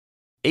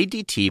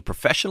ADT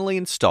professionally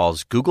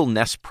installs Google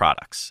Nest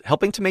products,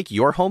 helping to make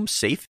your home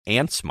safe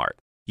and smart.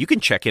 You can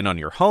check in on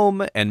your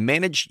home and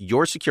manage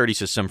your security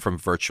system from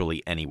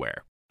virtually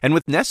anywhere. And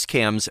with Nest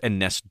Cams and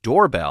Nest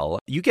Doorbell,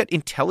 you get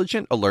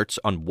intelligent alerts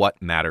on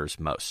what matters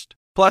most.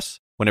 Plus,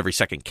 when every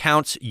second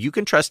counts, you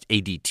can trust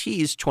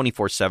ADT's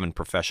 24/7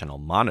 professional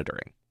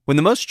monitoring. When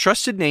the most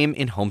trusted name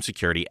in home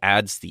security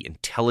adds the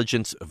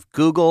intelligence of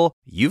Google,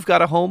 you've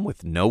got a home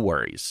with no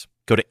worries.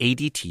 Go to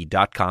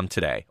ADT.com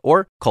today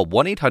or call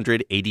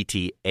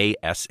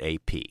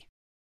 1-800-ADT-ASAP.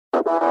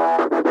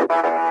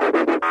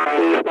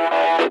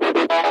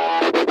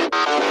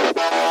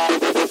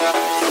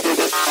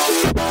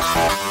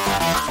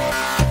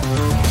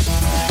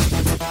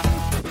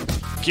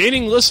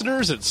 Gaining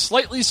listeners at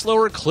slightly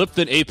slower clip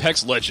than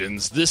Apex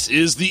Legends, this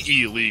is the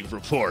E-League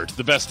Report,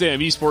 the best damn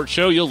esports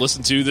show you'll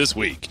listen to this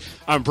week.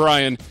 I'm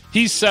Brian,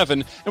 he's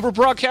Seven, and we're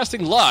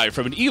broadcasting live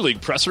from an E-League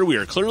presser we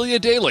are clearly a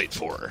day late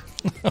for.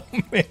 Oh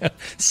man,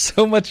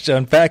 so much to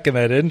unpack in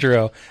that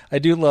intro. I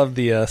do love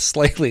the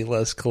slightly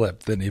less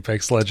clip than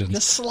Apex Legends.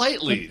 Just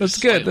slightly. That's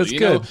good, that's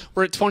good.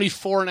 We're at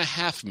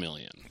 24.5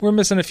 million. We're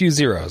missing a few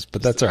zeros,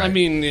 but that's all right. I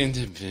mean,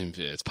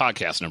 it's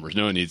podcast numbers.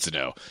 No one needs to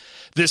know.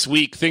 This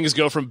week, things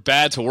go from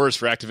bad to worse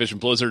for Activision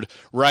Blizzard.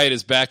 Riot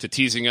is back to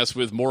teasing us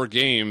with more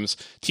games.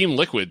 Team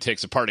Liquid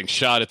takes a parting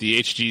shot at the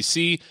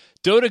HGC.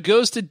 Dota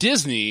goes to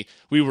Disney.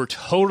 We were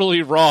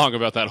totally wrong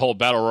about that whole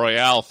Battle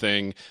Royale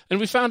thing, and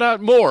we found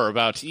out more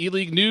about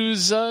E-League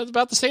news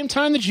about the same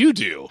time that you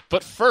do.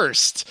 But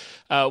first,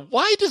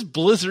 why does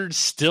Blizzard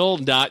still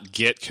not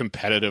get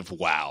competitive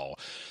WoW?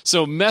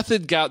 So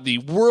Method got the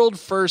world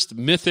first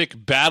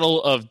mythic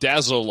Battle of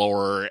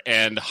Dazzlor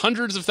and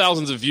hundreds of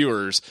thousands of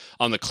viewers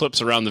on the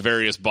clips around the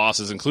various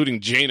bosses,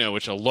 including Jaina,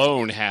 which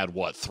alone had,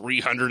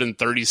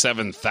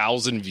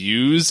 337,000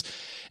 views?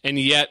 And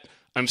yet,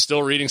 I'm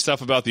still reading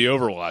stuff about the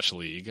Overwatch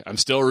League. I'm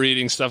still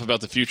reading stuff about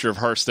the future of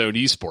Hearthstone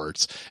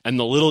esports, and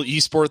the little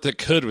esport that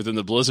could within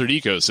the Blizzard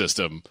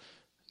ecosystem,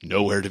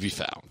 nowhere to be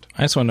found.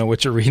 I just want to know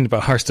what you're reading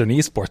about Hearthstone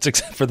esports,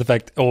 except for the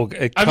fact,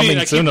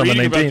 coming soon on the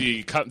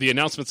 19th. About the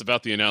announcements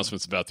about the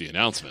announcements about the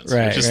announcements,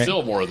 right, which is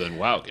still more than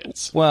WoW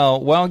gets.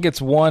 Well, WoW gets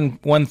one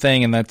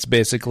thing, and that's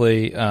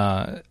basically,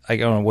 I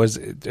don't know,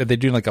 are they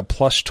doing like a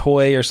plush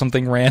toy or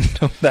something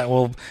random that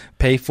will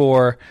pay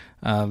for?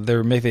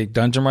 They're making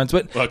dungeon runs,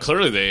 but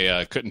clearly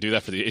they couldn't do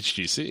that for the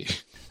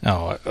HGC.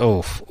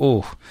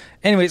 Oh.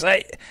 Anyways,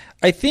 I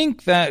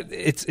think that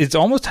it's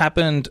almost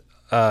happened.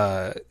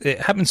 It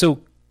happened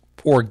so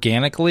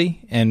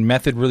organically, and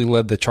Method really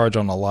led the charge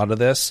on a lot of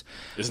this.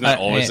 Isn't that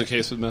always the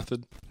case with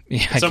Method?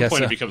 Yeah, at some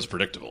point it becomes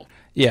predictable.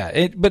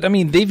 Yeah, but I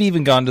mean, they've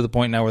even gone to the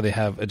point now where they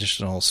have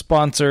additional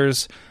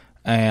sponsors,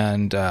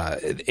 and I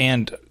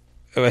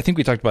think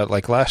we talked about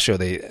like last show.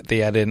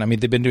 They add in. I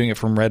mean, they've been doing it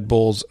from Red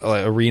Bull's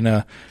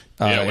arena.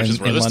 Which is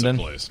where in this London.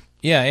 took place.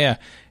 Yeah.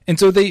 And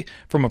so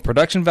from a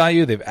production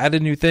value, they've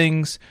added new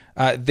things.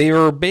 They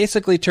are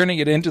basically turning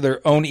it into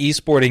their own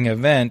esporting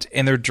event,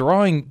 and they're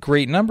drawing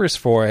great numbers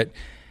for it.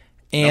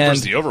 And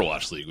numbers the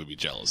Overwatch League would be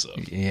jealous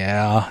of.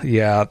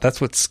 Yeah. That's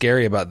what's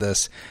scary about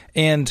this.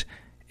 And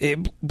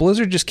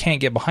Blizzard just can't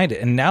get behind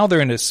it. And now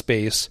they're in a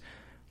space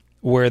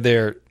where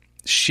they're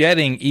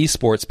shedding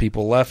esports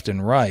people left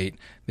and right.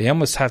 They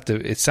almost have to.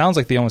 It sounds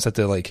like they almost have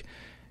to like.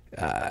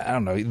 I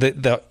don't know.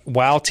 The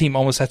WoW team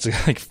almost has to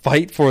like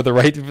fight for the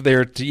right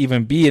there to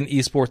even be an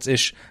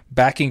esports-ish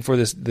backing for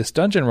this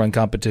dungeon run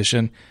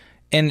competition,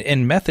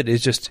 and Method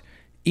is just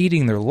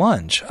eating their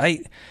lunch. I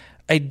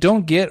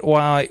don't get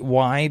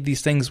why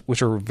these things,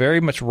 which are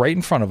very much right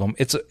in front of them,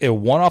 it's a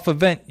one-off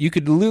event. You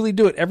could literally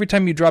do it every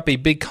time you drop a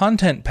big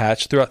content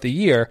patch throughout the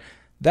year.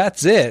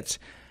 That's it,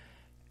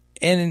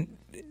 and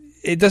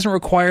it doesn't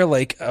require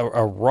like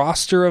a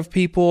roster of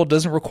people. It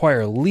doesn't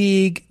require a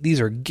league. These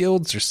are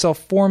guilds. They're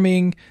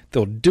self-forming.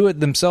 They'll do it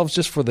themselves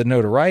just for the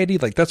notoriety.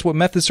 Like that's what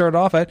Method started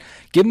off at.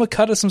 Give them a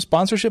cut of some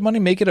sponsorship money,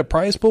 make it a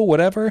prize pool,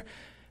 whatever.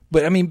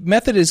 But I mean,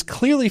 Method has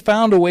clearly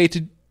found a way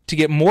to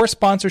get more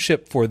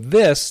sponsorship for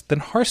this than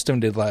Hearthstone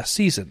did last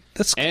season.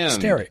 That's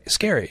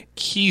scary.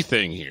 Key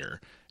thing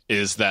here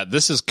is that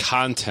this is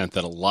content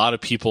that a lot of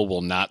people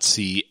will not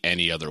see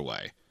any other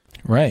way.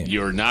 Right.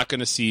 You're not going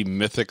to see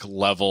mythic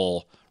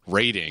level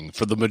rating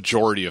for the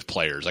majority of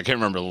players. I can't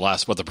remember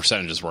what the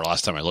percentages were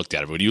last time I looked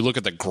at it, but when you look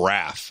at the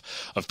graph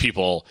of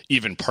people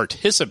even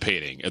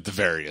participating at the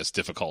various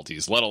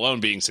difficulties, let alone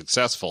being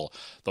successful,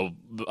 the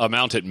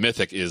amount at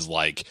Mythic is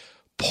like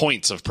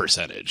points of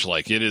percentage.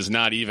 Like it is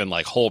not even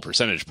like whole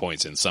percentage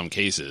points in some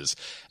cases.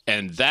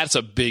 And that's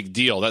a big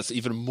deal. That's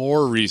even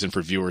more reason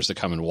for viewers to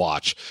come and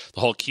watch.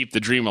 The whole keep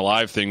the dream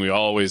alive thing we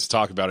always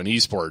talk about in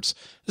esports.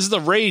 This is the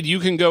raid you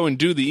can go and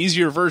do the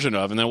easier version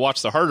of and then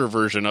watch the harder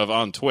version of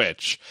on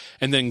Twitch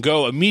and then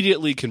go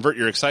immediately convert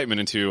your excitement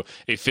into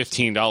a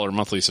 $15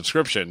 monthly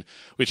subscription,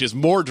 which is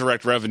more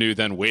direct revenue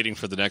than waiting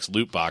for the next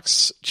loot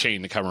box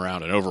chain to come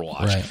around in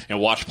Overwatch and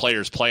watch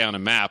players play on a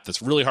map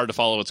that's really hard to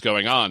follow what's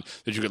going on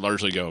that you could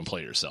largely go and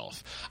play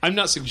yourself. I'm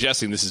not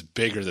suggesting this is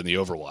bigger than the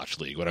Overwatch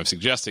League. What I'm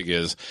suggesting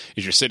is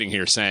is you're sitting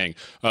here saying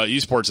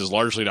esports is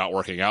largely not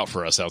working out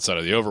for us outside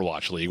of the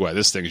Overwatch League. Why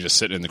this thing is just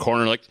sitting in the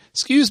corner like,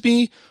 excuse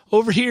me,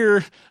 over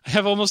here, I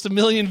have almost 1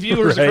 million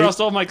viewers across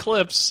all my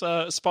clips.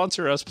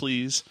 Sponsor us,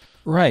 please.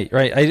 Right.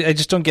 I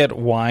just don't get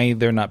why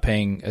they're not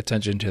paying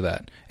attention to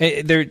that.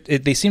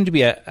 They seem to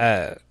be at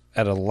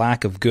a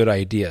lack of good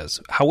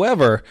ideas.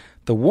 However,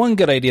 the one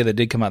good idea that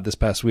did come out this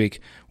past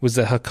week was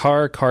the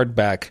Hakar card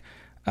back.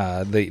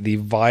 The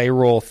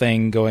viral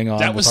thing going on.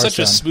 That was such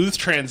a smooth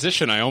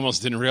transition. I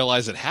almost didn't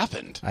realize it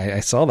happened. I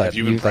saw that. Have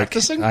you been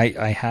practicing?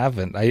 I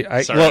haven't. Sorry,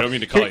 I don't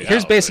mean to call you out.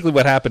 Here's basically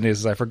what happened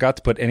is I forgot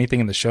to put anything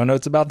in the show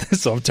notes about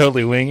this, so I'm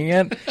totally winging it.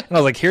 And I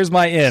was like, here's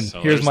my in.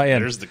 So here's my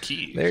in. There's the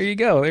key. There you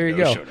go. There you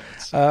go. Show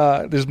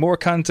notes. There's more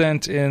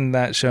content in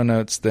that show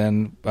notes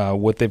than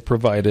what they've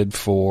provided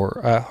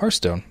for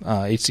Hearthstone.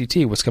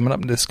 HCT, what's coming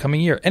up this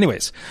coming year.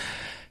 Anyways,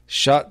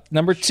 shot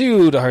number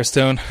 2 to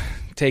Hearthstone.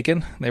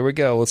 Taken. There we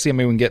go. Let's see how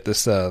many we can get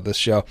this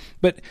show.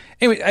 But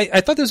anyway,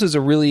 I thought this was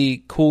a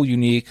really cool,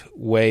 unique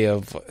way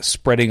of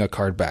spreading a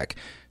card back.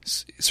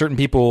 Certain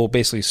people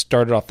basically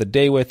started off the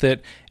day with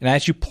it, and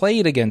as you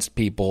played against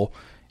people,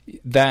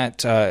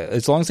 that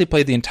as long as they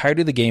played the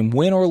entirety of the game,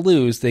 win or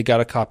lose, they got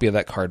a copy of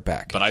that card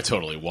back. But I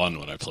totally won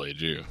when I played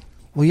you.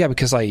 Well, yeah,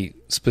 because I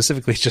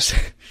specifically just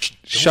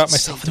shot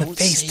myself in the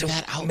face to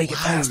make it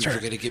faster. You're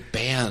going to get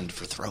banned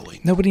for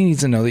throwing. Nobody needs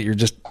to know that you're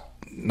just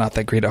not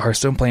that great at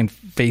Hearthstone playing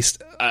face.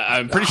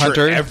 I'm pretty Hunter.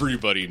 sure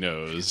everybody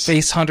knows.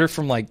 Face Hunter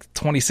from like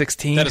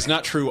 2016. That is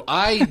not true.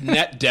 I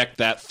net decked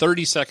that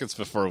 30 seconds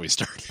before we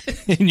started.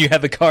 And you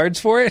had the cards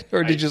for it,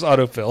 or did you just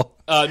autofill?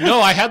 No,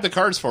 I had the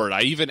cards for it.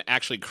 I even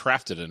actually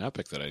crafted an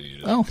epic that I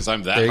needed because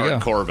I'm that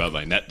hardcore about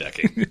my net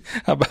decking.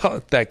 How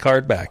about that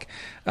card back?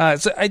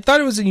 So I thought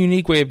it was a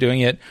unique way of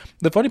doing it.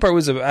 The funny part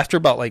was after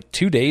about like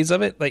 2 days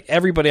of it, like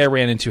everybody I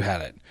ran into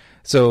had it.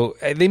 So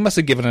they must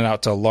have given it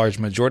out to a large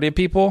majority of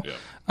people. Yeah.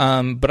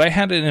 But I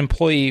had an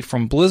employee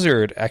from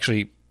Blizzard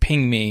actually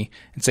ping me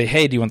and say,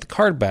 hey, do you want the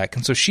card back?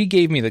 And so she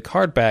gave me the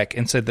card back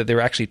and said that they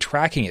were actually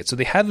tracking it. So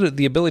they had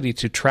the ability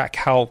to track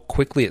how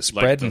quickly it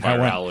spread and the how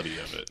virality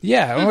of it.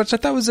 Yeah, which I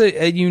thought was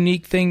a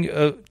unique thing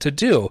to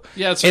do.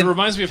 Yeah, it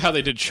reminds me of how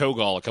they did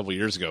Cho'Gall a couple of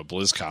years ago,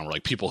 BlizzCon, where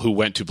like people who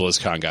went to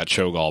BlizzCon got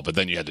Cho'Gall, but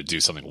then you had to do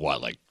something,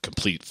 like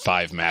complete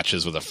 5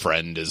 matches with a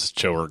friend as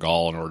Cho or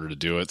Gall in order to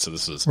do it. So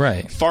this was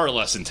far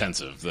less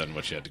intensive than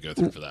what you had to go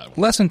through for that one.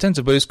 Less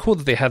intensive, but it's cool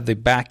that they had the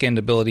back-end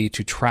ability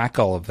to track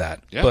all of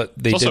that. Yeah, but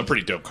it's also a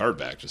pretty dope card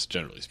back, just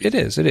generally speaking.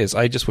 It is.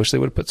 I just wish they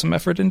would have put some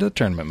effort into the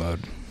tournament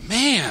mode.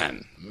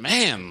 Man,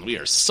 we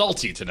are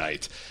salty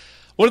tonight.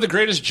 One of the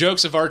greatest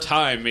jokes of our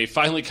time may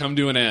finally come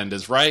to an end,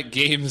 as Riot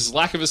Games'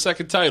 lack of a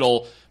second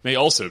title may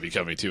also be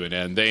coming to an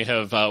end. They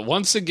have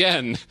once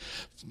again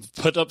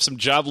put up some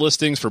job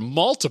listings for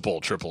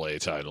multiple AAA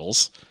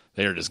titles.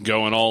 They are just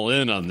going all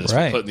in on this,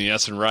 putting the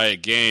S in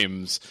Riot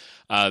Games.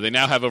 They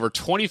now have over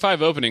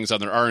 25 openings on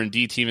their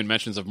R&D team and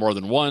mentions of more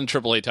than one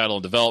AAA title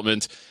in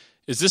development.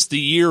 Is this the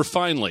year,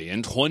 finally,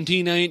 in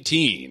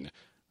 2019,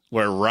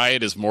 where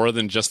Riot is more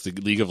than just the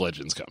League of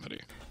Legends company?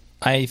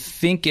 I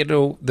think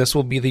this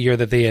will be the year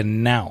that they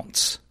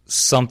announce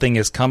something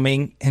is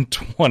coming in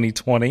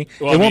 2020.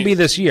 Well, it won't be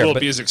this year. Will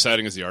it be as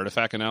exciting as the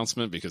Artifact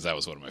announcement? Because that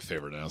was one of my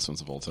favorite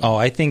announcements of all time. Oh,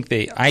 I think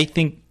they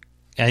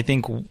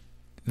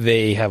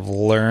have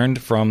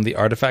learned from the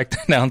Artifact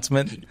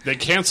announcement. They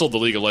canceled the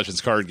League of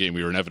Legends card game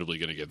we were inevitably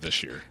going to get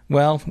this year.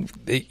 Well,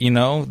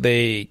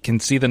 they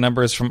can see the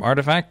numbers from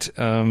Artifact,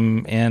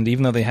 and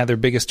even though they had their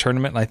biggest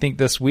tournament, I think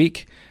this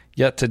week,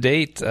 yet to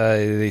date,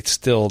 it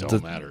still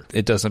don't matter.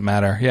 It doesn't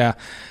matter. Yeah.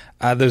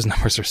 Those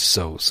numbers are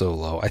so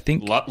low. I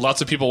think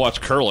lots of people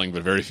watch curling,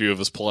 but very few of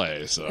us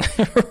play. So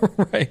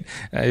right,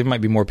 it might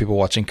be more people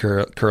watching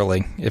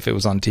curling if it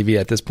was on TV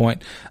at this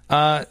point.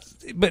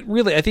 But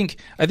really, I think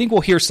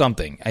we'll hear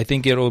something. I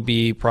think it'll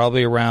be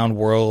probably around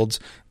Worlds.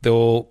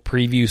 They'll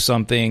preview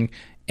something,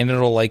 and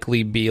it'll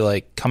likely be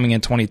like coming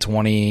in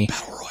 2020.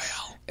 Battle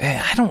Royale.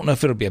 I don't know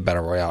if it'll be a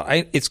Battle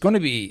Royale. It's going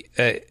to be.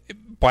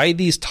 By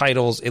these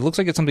titles, it looks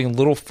like it's something a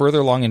little further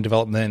along in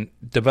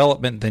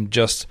development than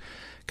just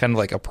kind of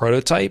like a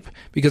prototype,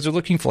 because they're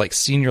looking for like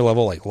senior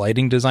level like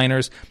lighting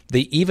designers.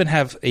 They even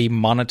have a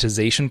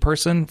monetization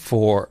person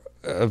for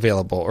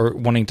available, or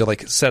wanting to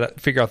like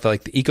figure out the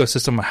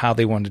ecosystem of how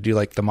they want to do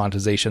like the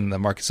monetization in the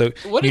market. So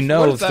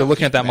if they're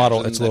looking at that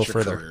model, it's a little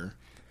further. Career?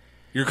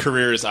 Your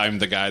career is I'm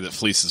the guy that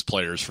fleeces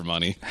players for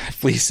money.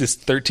 Fleeces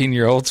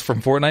 13-year-olds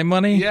from Fortnite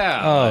money?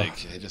 Yeah.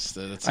 That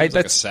seems like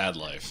a sad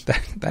life.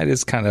 That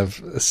is kind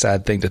of a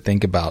sad thing to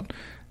think about.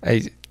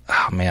 I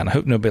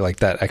hope nobody like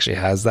that actually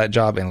has that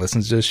job and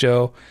listens to the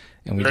show.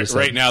 And we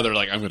right now they're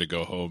like, I'm going to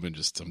go home and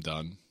I'm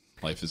done.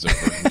 Life is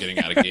over. I'm getting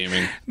out of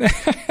gaming.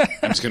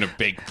 I'm just going to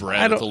bake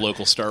bread at the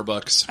local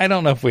Starbucks. I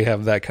don't know if we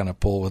have that kind of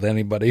pull with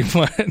anybody,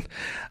 but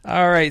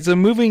all right. So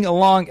moving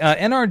along,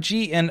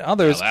 NRG and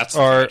others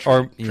are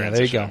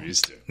there you go.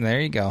 There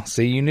you go.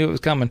 See, you knew it was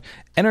coming.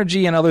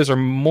 NRG and others are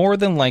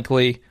most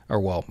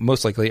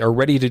likely are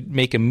ready to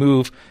make a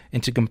move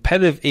into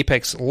competitive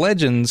Apex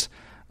Legends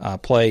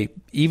play,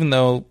 even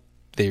though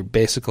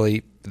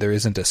there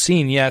isn't a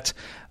scene yet.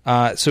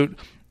 So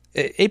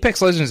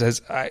Apex Legends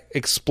has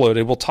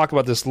exploded. We'll talk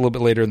about this a little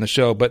bit later in the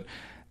show, but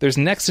there's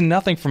next to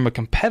nothing from a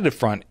competitive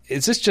front.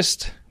 Is this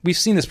just, we've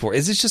seen this before,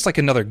 is this just like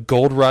another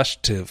gold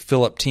rush to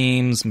fill up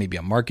teams, maybe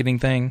a marketing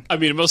thing? I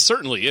mean, it most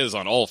certainly is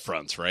on all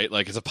fronts, right?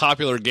 Like, it's a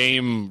popular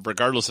game,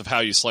 regardless of how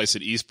you slice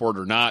it, esport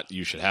or not.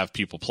 You should have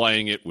people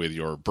playing it with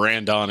your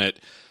brand on it.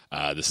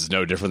 This is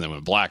no different than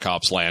when Black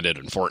Ops landed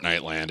and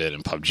Fortnite landed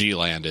and PUBG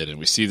landed, and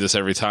we see this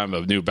every time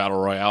a new Battle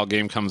Royale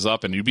game comes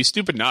up, and you'd be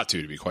stupid not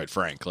to be quite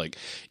frank. Like,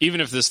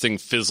 even if this thing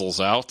fizzles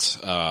out,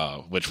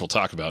 which we'll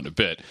talk about in a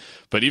bit,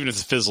 but even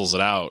if it fizzles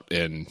it out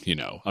in,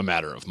 a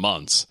matter of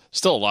months,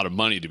 still a lot of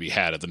money to be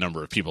had at the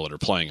number of people that are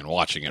playing and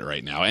watching it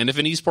right now. And if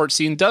an esports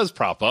scene does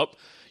prop up,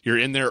 you're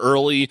in there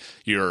early,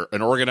 you're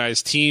an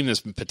organized team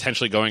that's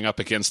potentially going up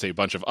against a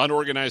bunch of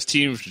unorganized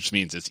teams, which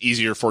means it's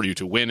easier for you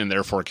to win and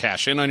therefore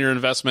cash in on your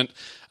investment.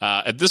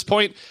 At this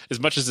point, as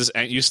much as this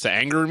used to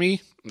anger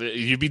me,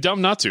 you'd be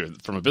dumb not to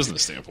from a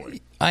business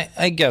standpoint.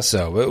 I guess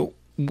so.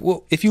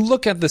 If you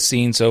look at the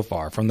scene so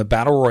far from the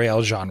Battle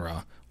Royale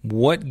genre,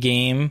 what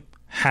game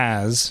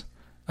has,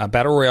 a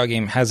Battle Royale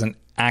game has an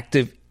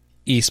active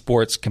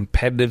esports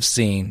competitive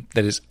scene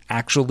that is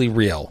actually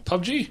real?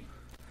 PUBG.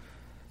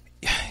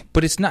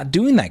 But it's not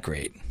doing that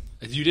great.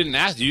 You didn't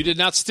ask. You did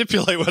not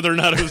stipulate whether or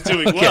not it was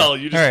doing okay. Well.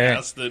 You just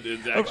asked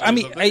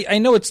that. I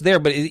know it's there,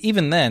 but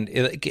even then,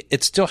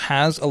 it still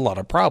has a lot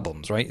of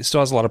problems, right? It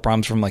still has a lot of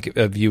problems from like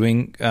a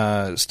viewing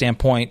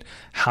standpoint,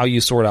 how you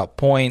sort out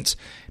points.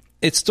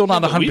 It's still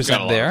not 100% there. We've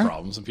got a lot of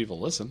problems, and people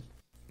listen.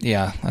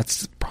 Yeah,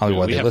 that's probably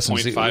why they listen.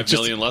 We have 0.5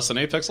 million less than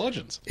Apex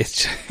Legends.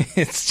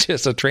 It's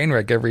just a train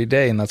wreck every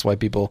day, and that's why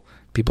people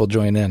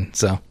join in.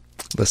 So.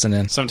 Listen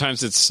in.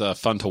 Sometimes it's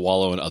fun to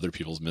wallow in other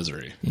people's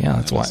misery. Yeah,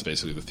 that's why. That's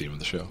basically the theme of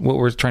the show. What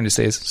we're trying to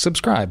say is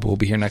subscribe. We'll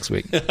be here next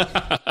week.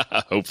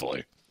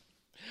 Hopefully.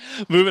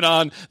 Moving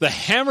on, the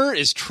hammer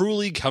is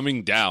truly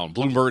coming down.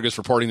 Bloomberg is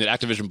reporting that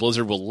Activision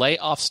Blizzard will lay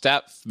off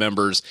staff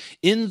members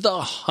in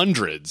the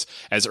hundreds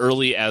as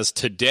early as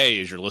today,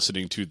 as you're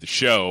listening to the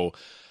show.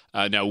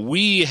 Now,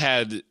 we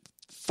had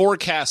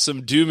forecast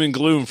some doom and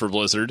gloom for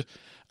Blizzard.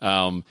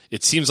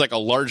 It seems like a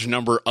large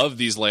number of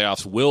these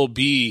layoffs will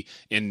be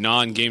in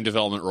non-game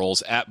development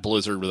roles at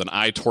Blizzard with an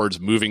eye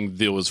towards moving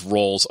those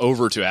roles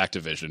over to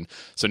Activision.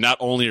 So not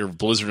only are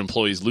Blizzard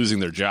employees losing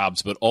their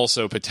jobs, but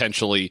also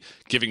potentially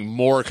giving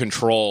more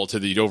control to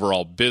the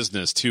overall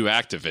business to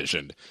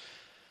Activision.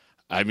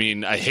 I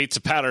mean, I hate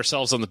to pat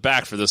ourselves on the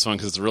back for this one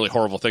because it's a really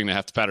horrible thing to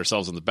have to pat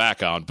ourselves on the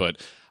back on,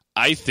 but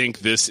I think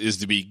this is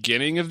the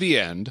beginning of the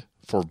end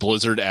for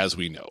Blizzard as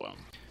we know them.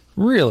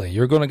 Really?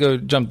 You're going to go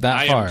jump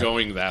that far? I am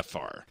going that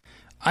far.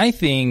 I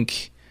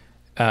think,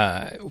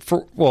 first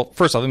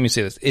off, let me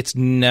say this. It's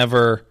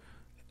never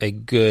a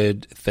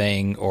good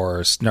thing or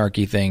a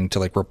snarky thing to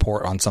like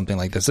report on something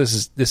like this.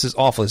 This is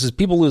awful. This is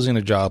people losing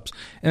their jobs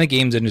in the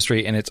games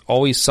industry, and it's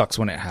always sucks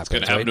when it happens. It's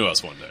going to happen to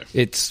us one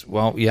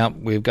day.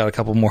 We've got a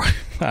couple more.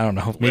 I don't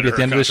know, maybe at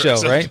the end of the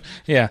show, right?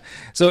 Yeah.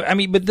 So, I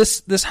mean, but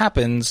this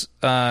happens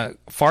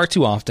far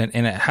too often,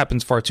 and it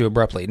happens far too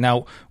abruptly.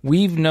 Now,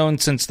 we've known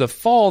since the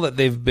fall that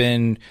they've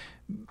been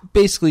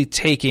basically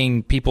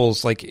taking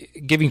people's,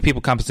 like, giving people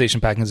compensation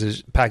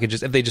packages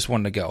if they just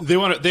wanted to go. They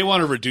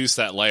want to reduce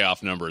that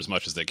layoff number as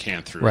much as they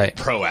can through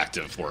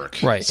proactive work,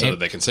 right? So that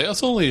they can say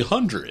it's only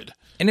 100.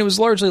 And it was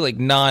largely like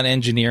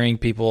non-engineering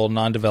people,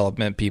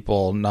 non-development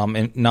people,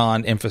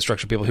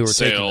 non-infrastructure people who were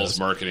taking sales,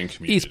 marketing,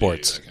 community,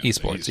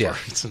 esports,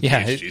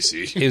 yeah.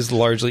 It is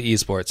largely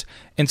esports,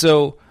 and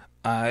so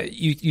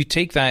you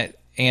take that,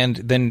 and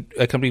then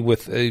a company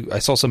with I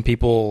saw some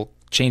people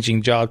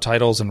changing job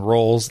titles and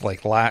roles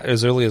like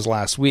as early as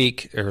last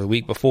week or the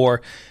week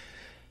before.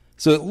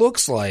 So it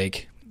looks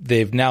like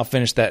they've now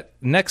finished that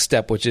next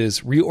step, which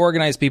is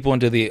reorganize people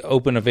into the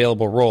open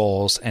available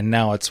roles. And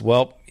now it's,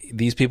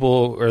 these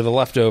people are the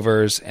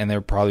leftovers and they're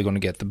probably going to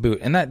get the boot.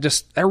 And that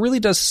really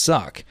does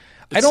suck.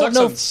 I don't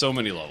know on so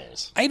many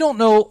levels. I don't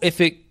know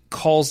if it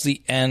calls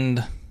the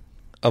end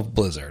of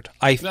Blizzard.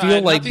 I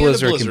feel like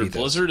Blizzard can be this.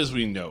 Blizzard as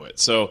we know it.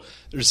 So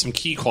there's some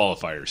key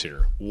qualifiers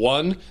here.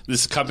 One,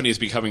 this company is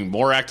becoming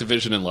more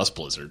Activision and less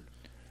Blizzard.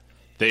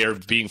 They are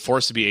being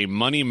forced to be a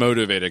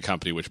money-motivated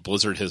company, which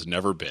Blizzard has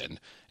never been.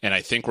 And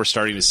I think we're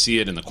starting to see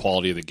it in the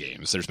quality of the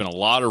games. There's been a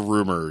lot of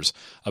rumors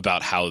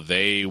about how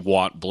they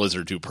want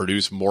Blizzard to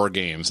produce more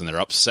games, and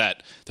they're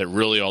upset that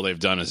really all they've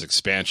done is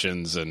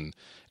expansions and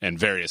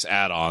various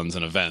add-ons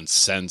and events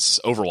since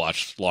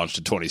Overwatch launched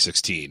in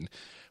 2016.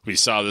 We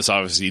saw this,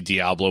 obviously,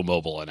 Diablo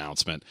Mobile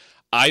announcement.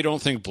 I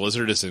don't think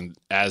Blizzard is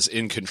as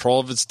in control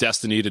of its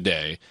destiny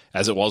today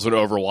as it was when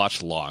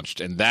Overwatch launched,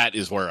 and that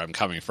is where I'm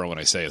coming from when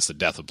I say it's the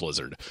death of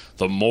Blizzard.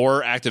 The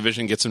more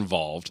Activision gets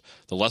involved,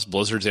 the less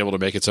Blizzard's able to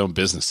make its own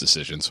business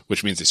decisions,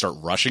 which means they start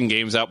rushing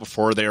games out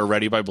before they are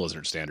ready by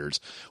Blizzard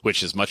standards,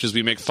 which, as much as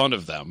we make fun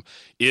of them,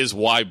 is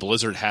why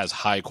Blizzard has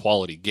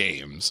high-quality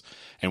games.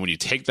 And when you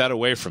take that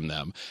away from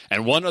them,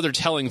 and one other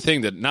telling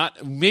thing that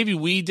maybe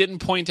we didn't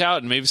point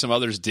out and maybe some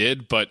others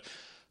did, but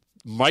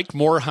Mike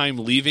Morhaime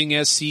leaving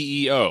as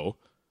CEO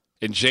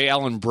and J.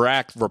 Allen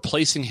Brack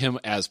replacing him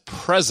as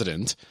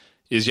president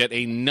is yet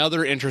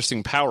another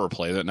interesting power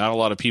play that not a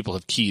lot of people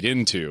have keyed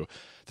into,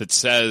 that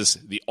says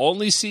the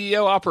only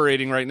CEO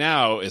operating right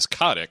now is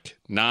Kotick,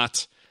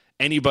 not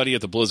anybody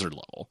at the Blizzard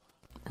level.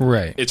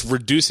 Right. It's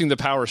reducing the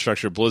power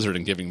structure of Blizzard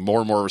and giving more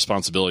and more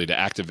responsibility to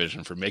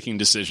Activision for making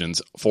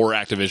decisions for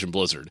Activision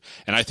Blizzard.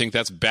 And I think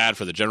that's bad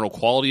for the general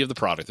quality of the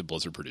product that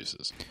Blizzard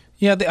produces.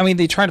 Yeah,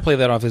 they try to play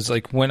that off as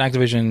like when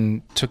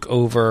Activision took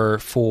over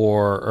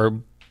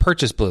or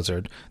purchased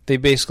Blizzard, they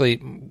basically,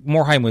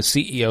 Morhaime was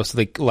CEO, so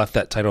they left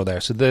that title there.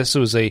 So this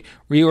was a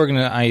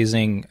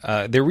reorganizing,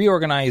 they're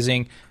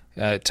reorganizing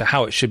to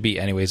how it should be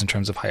anyways in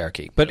terms of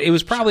hierarchy. But it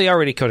was probably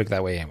already coded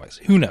that way anyways.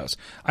 Who knows?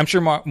 I'm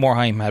sure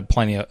Morhaime had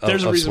plenty of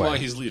There's a reason sway. why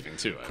he's leaving,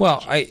 too.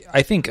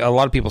 I think a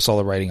lot of people saw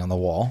the writing on the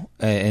wall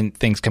and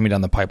things coming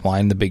down the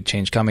pipeline, the big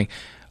change coming.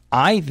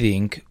 I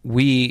think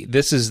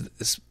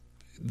this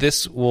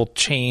will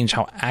change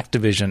how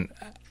Activision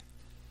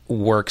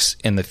works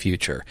in the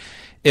future.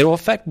 It will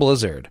affect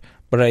Blizzard,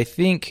 but I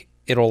think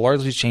it'll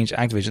largely change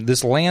Activision.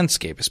 This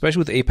landscape, especially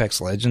with Apex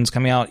Legends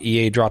coming out,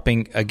 EA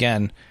dropping,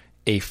 again,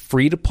 a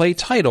free-to-play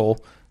title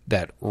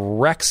that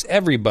wrecks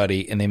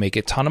everybody and they make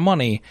a ton of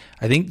money.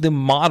 I think the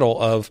model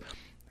of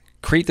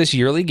create this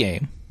yearly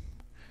game,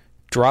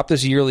 drop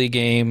this yearly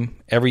game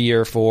every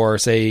year for,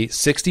 say,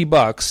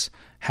 $60,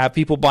 have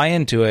people buy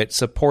into it,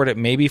 support it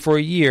maybe for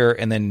a year,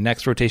 and then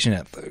next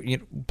rotation,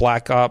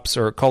 Black Ops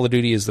or Call of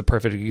Duty is the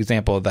perfect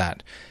example of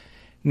that.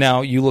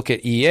 Now, you look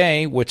at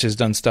EA, which has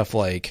done stuff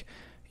like,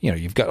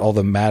 you've got all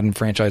the Madden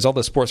franchise, all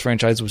the sports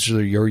franchise, which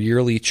is your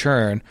yearly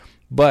churn,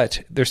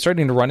 but they're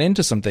starting to run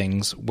into some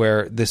things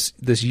where this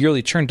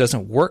yearly churn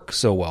doesn't work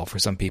so well for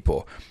some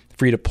people.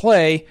 Free to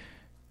play,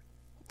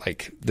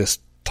 like this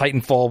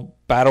Titanfall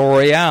Battle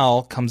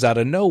Royale comes out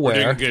of nowhere.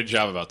 We're doing a good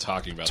job about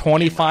talking about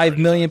 25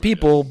 million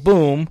people,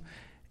 boom.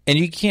 And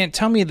you can't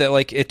tell me that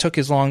like it took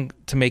as long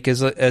to make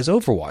as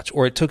Overwatch,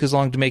 or it took as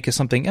long to make as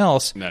something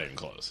else. Not even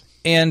close.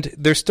 And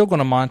they're still going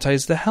to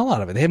monetize the hell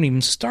out of it. They haven't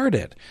even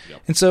started.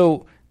 Yep. And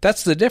so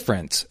that's the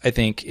difference, I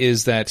think,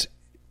 is that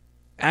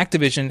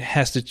Activision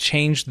has to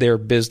change their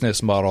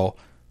business model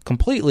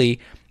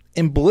completely.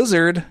 And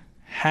Blizzard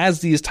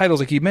has these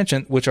titles, like you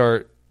mentioned, which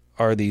are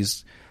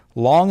these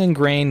long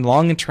ingrained,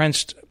 long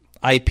entrenched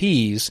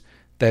IPs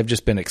that have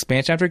just been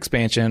expansion after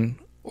expansion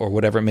or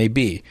whatever it may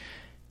be.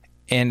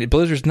 And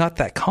Blizzard's not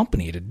that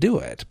company to do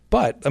it.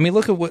 But, I mean,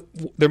 look at one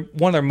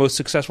of their most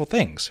successful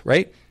things,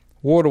 right?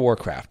 World of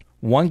Warcraft.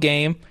 One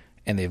game,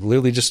 and they've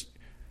literally just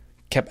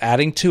kept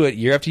adding to it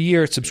year after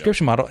year,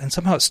 subscription model, and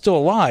somehow it's still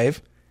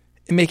alive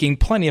and making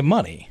plenty of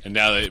money. And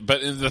now, but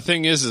the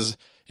thing is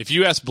if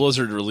you ask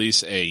Blizzard to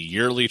release a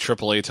yearly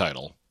AAA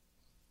title,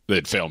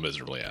 they'd fail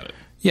miserably at it.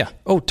 Yeah.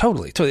 Oh,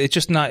 totally. It's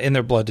just not in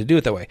their blood to do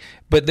it that way.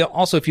 But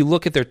also, if you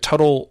look at their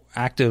total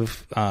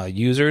active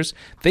users,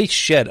 they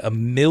shed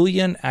 1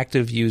 million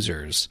active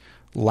users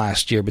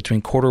last year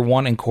between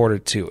Q1 and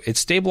Q2. It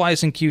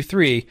stabilized in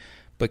Q3,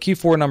 but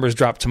Q4 numbers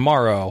drop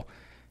tomorrow.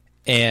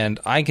 And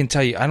I can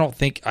tell you, I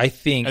think.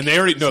 And they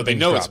already know. They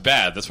know it's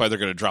bad. That's why they're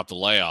going to drop the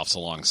layoffs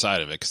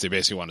alongside of it, because they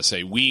basically want to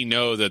say, we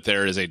know that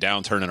there is a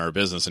downturn in our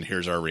business, and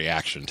here's our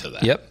reaction to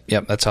that.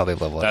 Yep. That's how they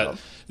level it up.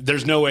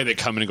 There's no way they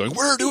come in and going,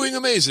 we're doing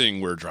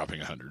amazing. We're dropping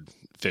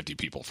 150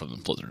 people from the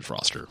Blizzard's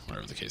roster,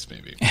 whatever the case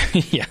may be.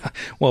 Yeah.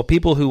 Well,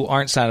 people who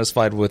aren't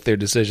satisfied with their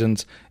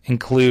decisions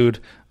include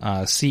Team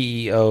Liquid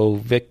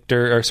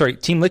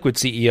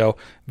CEO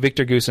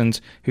Victor Goosens,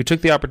 who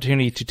took the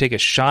opportunity to take a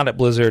shot at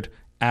Blizzard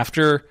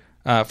after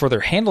for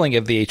their handling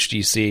of the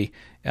HGC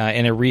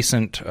in a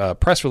recent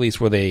press release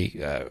where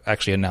they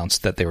actually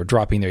announced that they were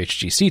dropping their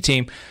HGC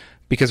team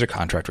because their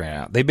contract ran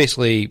out. They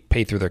basically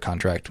paid through their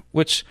contract,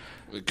 which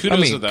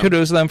kudos to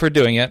them for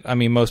doing it. I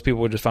mean, most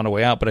people would just found a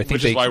way out, but I think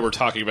which is why we're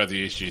talking about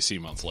the HGC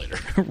months later.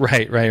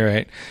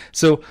 Right.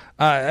 So,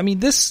 I mean,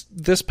 this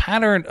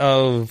pattern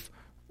of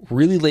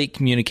really late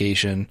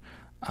communication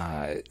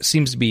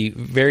seems to be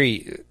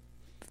very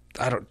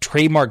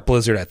trademark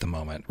Blizzard at the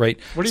moment, right?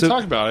 What are you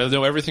talking about? I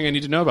know everything I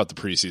need to know about the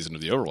preseason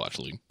of the Overwatch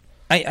League.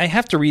 I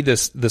have to read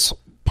this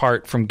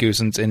part from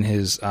Goosens in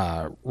his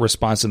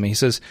response to me. He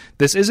says,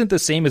 "This isn't the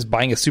same as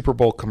buying a Super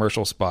Bowl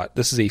commercial spot.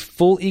 This is a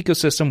full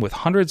ecosystem with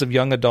hundreds of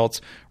young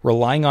adults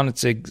relying on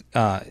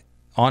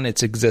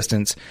its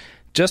existence.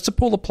 Just to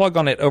pull the plug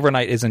on it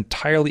overnight is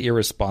entirely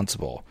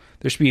irresponsible.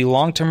 There should be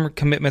long-term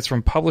commitments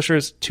from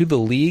publishers to the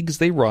leagues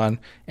they run,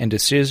 and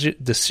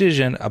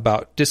decision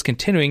about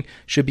discontinuing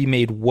should be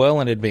made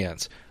well in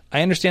advance.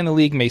 I understand the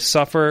league may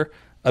suffer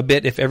a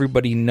bit if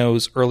everybody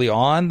knows early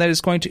on that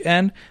it's going to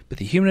end, but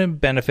the human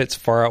benefits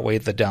far outweigh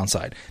the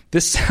downside."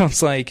 This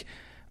sounds like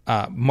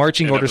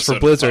marching orders for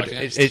Blizzard.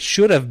 It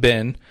should have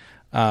been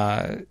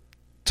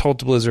told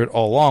to Blizzard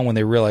all along when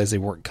they realized they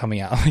weren't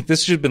coming out. Like,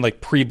 this should have been like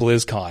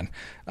pre-BlizzCon,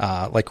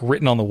 like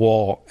written on the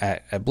wall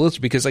at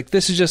Blizzard, because like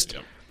this is just...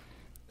 Yep.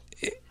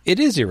 It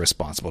is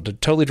irresponsible to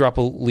totally drop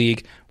a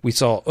league. We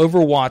saw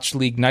Overwatch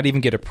League not even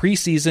get a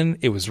preseason.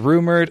 It was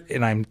rumored,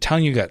 and I'm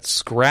telling you, got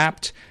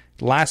scrapped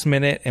last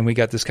minute, and we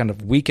got this kind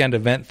of weekend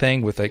event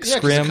thing with like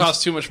scrims. It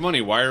costs too much money.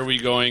 Why are we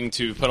going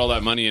to put all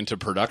that money into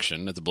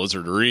production at the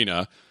Blizzard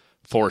Arena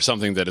for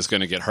something that is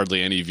going to get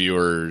hardly any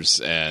viewers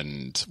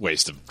and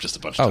waste just a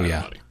bunch of time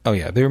and money. Oh,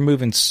 yeah. They're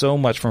moving so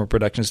much from a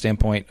production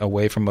standpoint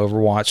away from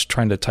Overwatch,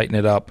 trying to tighten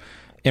it up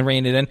and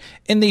rein it in.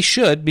 And they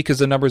should, because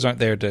the numbers aren't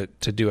there to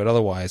do it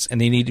otherwise. And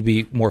they need to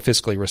be more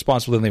fiscally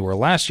responsible than they were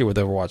last year with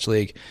Overwatch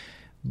League.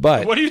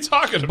 But what are you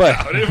talking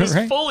about? It was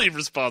fully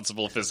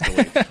responsible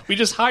fiscally. We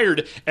just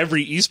hired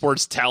every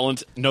esports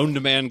talent known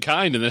to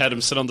mankind and then had him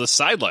sit on the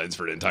sidelines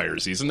for an entire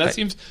season. That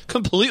seems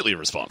completely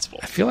responsible.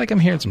 I feel like I'm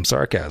hearing some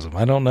sarcasm.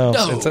 I don't know.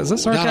 No, is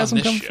this sarcasm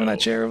coming show. from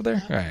that chair over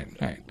there? All right.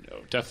 No,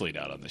 definitely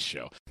not on this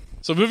show.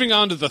 So moving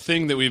on to the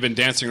thing that we've been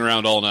dancing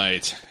around all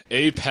night,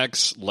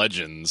 Apex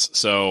Legends.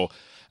 So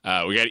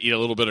we got to eat a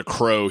little bit of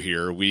crow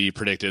here. We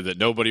predicted that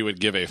nobody would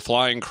give a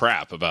flying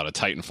crap about a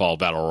Titanfall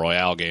Battle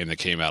Royale game that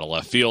came out of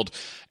left field.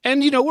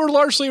 And, we're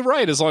largely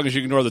right as long as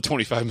you ignore the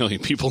 25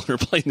 million people who are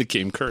playing the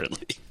game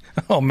currently.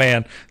 Oh,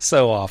 man.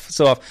 So off.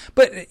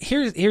 But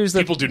here's the...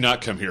 People do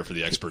not come here for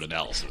the expert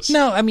analysis.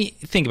 No, I mean,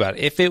 think about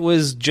it. If it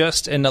was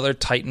just another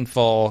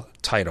Titanfall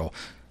title,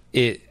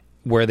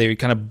 where they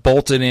kind of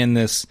bolted in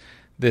this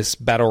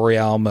Battle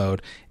Royale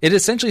mode, it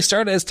essentially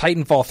started as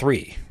Titanfall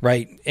 3,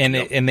 right? And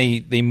and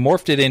they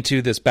morphed it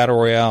into this Battle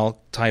Royale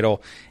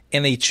title,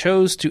 and they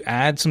chose to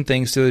add some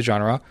things to the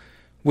genre,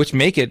 which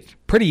make it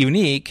pretty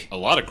unique. A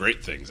lot of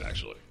great things,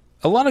 actually.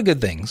 A lot of good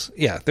things.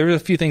 Yeah, there are a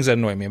few things that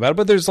annoy me about it,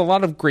 but there's a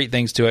lot of great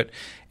things to it.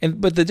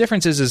 But the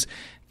difference is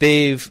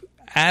they've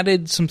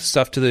added some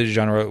stuff to the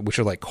genre, which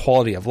are like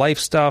quality of life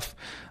stuff.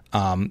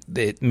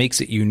 It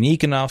makes it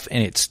unique enough,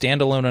 and it's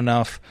standalone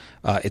enough.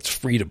 It's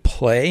free to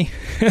play.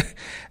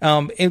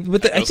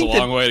 That's a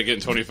long way to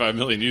getting 25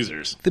 million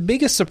users. The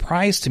biggest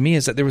surprise to me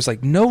is that there was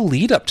like no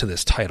lead up to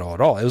this title at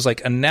all. It was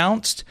like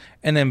announced,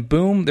 and then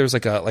boom, there was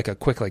like a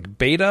quick like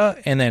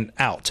beta, and then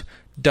out,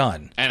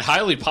 done, and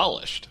highly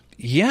polished.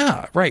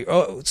 Yeah, right.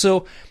 Oh,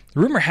 so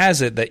rumor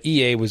has it that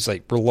EA was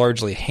like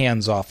largely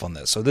hands off on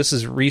this. So this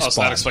is Respawn.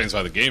 So that explains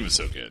why the game is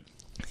so good.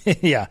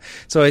 Yeah.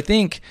 So I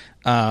think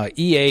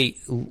EA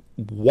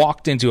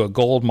walked into a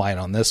gold mine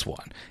on this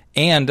one.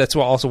 And that's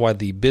also why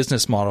the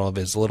business model of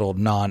it is a little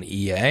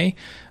non-EA.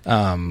 What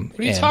are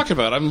you talking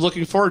about? I'm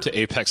looking forward to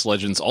Apex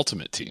Legends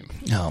Ultimate Team.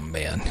 Oh,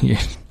 man.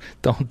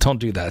 Don't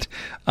do that.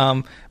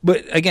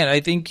 But again, I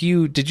think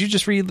did you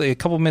just read like a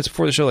couple minutes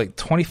before the show, like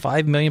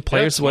 25 million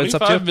players? Yeah,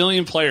 25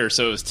 million players.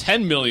 So it was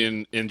 10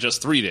 million in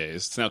just 3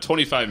 days. It's now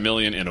 25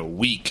 million in a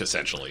week,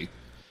 essentially.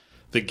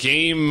 The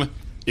game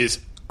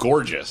is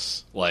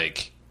gorgeous.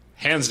 Like,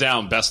 hands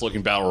down, best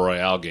looking Battle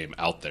Royale game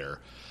out there.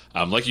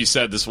 Like you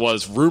said, this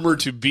was rumored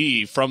to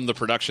be from the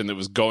production that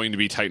was going to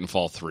be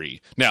Titanfall 3.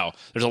 Now,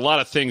 there's a lot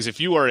of things. If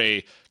you are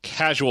a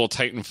casual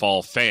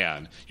Titanfall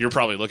fan, you're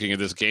probably looking at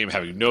this game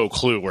having no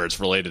clue where it's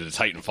related to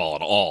Titanfall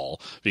at all,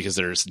 because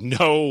there's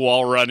no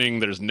wall running,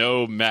 there's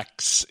no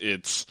mechs,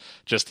 it's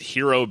just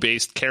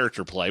hero-based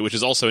character play, which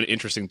is also an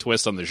interesting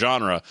twist on the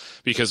genre,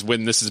 because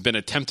when this has been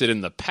attempted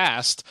in the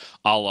past,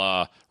 a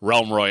la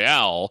Realm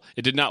Royale,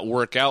 it did not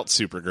work out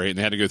super great, and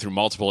they had to go through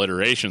multiple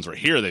iterations, where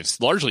here they've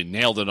largely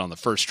nailed it on the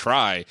first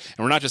try, and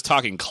we're not just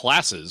talking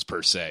classes,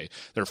 per se.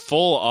 They're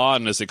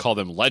full-on, as they call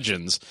them,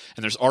 legends,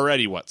 and there's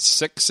already,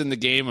 6 in the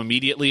game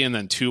immediately, and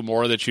then 2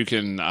 more that you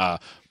can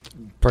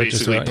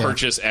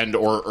purchase and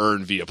or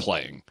earn via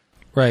playing.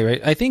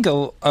 Right. I think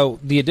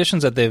the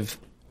additions that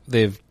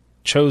they've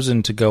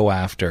chosen to go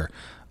after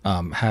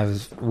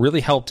have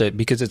really helped it,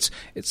 because it's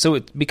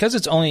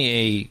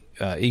only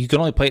you can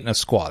only play it in a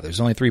squad. There's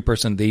only 3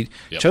 person. They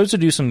chose to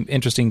do some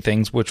interesting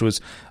things, which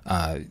was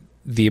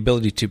the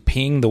ability to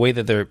ping, the way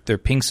that their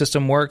ping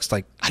system works.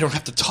 Like, I don't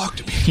have to talk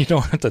to people. You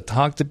don't have to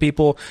talk to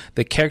people.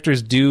 The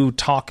characters do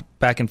talk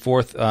back and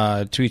forth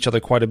to each other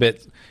quite a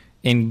bit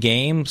in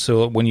game.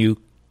 So when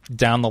you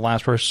down the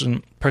last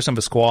person of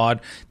a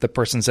squad, the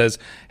person says,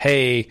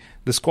 "Hey,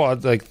 the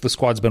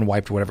squad's been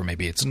wiped," or whatever.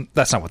 Maybe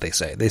that's not what they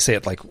say. They say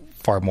it like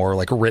far more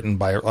like written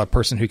by a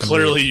person who can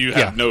clearly read. You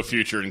have no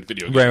future in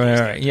video games.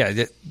 Right.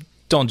 Yeah,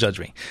 don't judge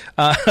me,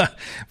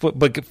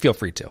 but feel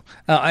free to.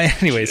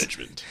 Anyways.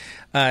 Judgment.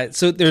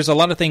 So there's a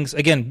lot of things,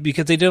 again,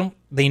 because they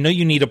know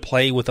you need to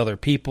play with other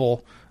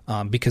people,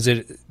 because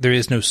there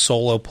is no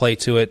solo play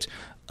to it,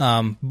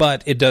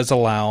 but it does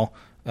allow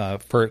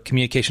for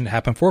communication to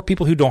happen for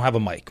people who don't have a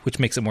mic, which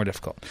makes it more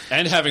difficult.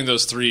 And having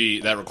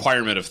that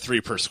requirement of 3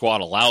 per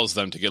squad allows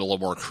them to get a little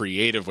more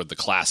creative with the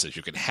classes.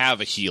 You can have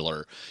a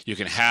healer, you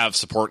can have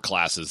support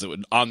classes that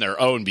would on their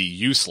own be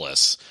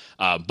useless,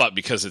 but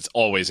because it's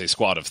always a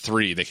squad of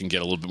 3, they can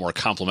get a little bit more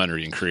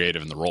complementary and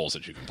creative in the roles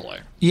that you can play.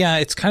 Yeah,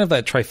 it's kind of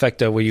that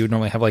trifecta where you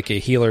normally have like a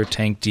healer,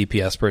 tank,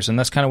 DPS person.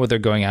 That's kind of what they're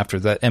going after,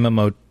 that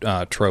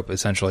MMO trope,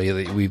 essentially,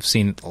 that we've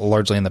seen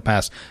largely in the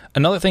past.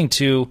 Another thing,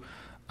 too,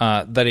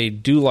 that I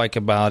do like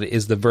about it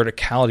is the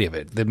verticality of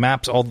it. The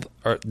maps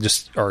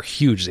are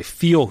huge. They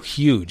feel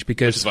huge,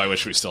 because which is why I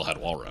wish we still had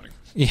wall running.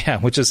 Yeah,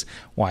 which is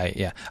why.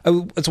 Yeah,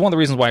 it's one of the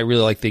reasons why I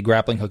really like the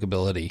grappling hook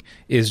ability.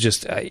 Is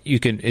just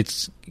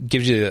it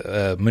gives you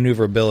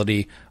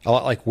maneuverability a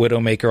lot like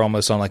Widowmaker,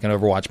 almost on like an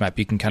Overwatch map.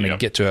 You can kind of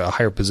get to a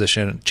higher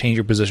position, change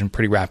your position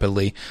pretty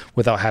rapidly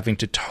without having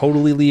to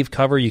totally leave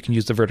cover. You can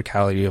use the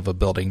verticality of a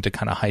building to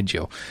kind of hide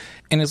you.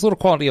 And it's little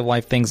quality of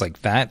life things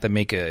like that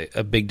make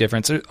a big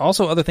difference. There's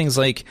also other things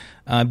like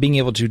being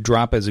able to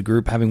drop as a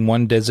group, having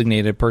one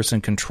designated person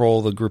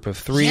control the group of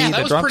 3. Yeah,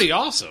 that was pretty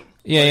awesome.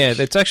 Yeah,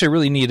 that's actually a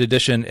really neat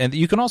addition. And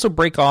you can also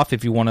break off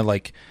if you want to,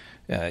 like,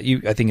 I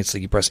think it's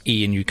like you press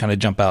E and you kind of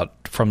jump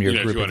out from your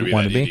group if you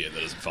want to be.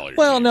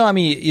 Well, no, I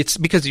mean, it's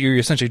because you're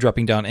essentially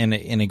dropping down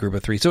in a group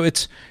of 3. So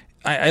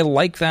I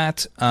like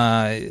that.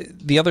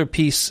 The other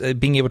piece,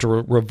 being able to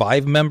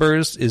revive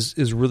members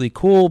is really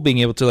cool. Being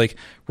able to like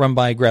run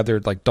by, grab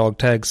their like dog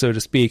tags, so to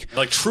speak.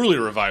 Like truly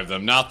revive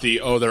them, not the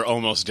they're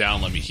almost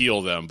down, let me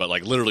heal them, but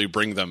like literally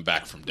bring them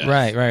back from death.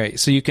 Right.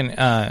 So you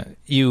can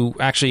you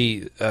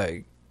actually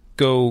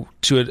go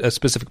to a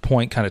specific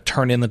point, kind of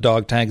turn in the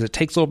dog tags. It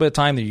takes a little bit of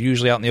time. They're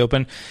usually out in the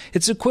open.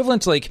 It's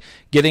equivalent to like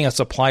getting a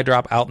supply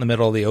drop out in the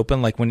middle of the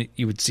open, like when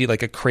you would see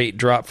like a crate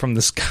drop from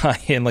the sky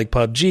in like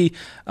PUBG.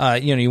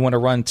 You want to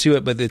run to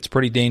it, but it's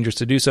pretty dangerous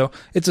to do so.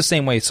 It's the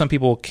same way. Some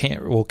people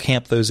will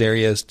camp those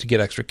areas to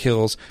get extra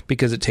kills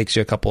because it takes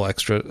you a couple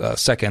extra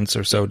seconds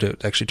or so to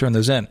actually turn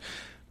those in.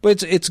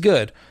 But it's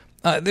good.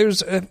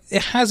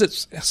 It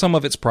has some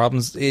of its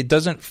problems. It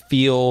doesn't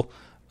feel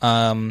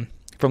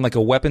from like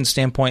a weapon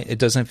standpoint, it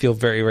doesn't feel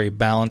very, very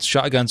balanced.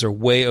 Shotguns are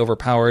way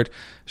overpowered.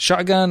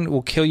 Shotgun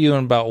will kill you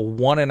in about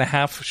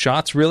 1.5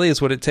 shots, really,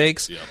 is what it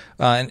takes. Yeah.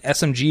 An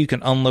SMG you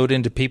can unload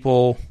into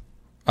people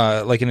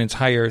like an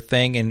entire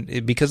thing,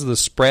 and because of the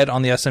spread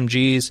on the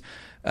SMGs,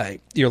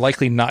 you're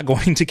likely not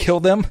going to kill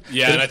them.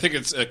 Yeah, and I think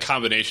it's a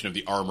combination of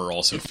the armor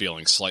also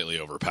feeling slightly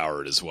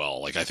overpowered as well.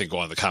 Like, I think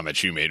one of the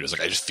comments you made was like,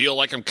 I just feel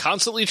like I'm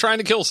constantly trying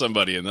to kill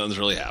somebody, and nothing's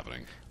really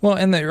happening. Well,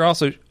 and they're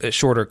also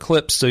shorter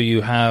clips, so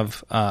you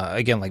have,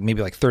 again, like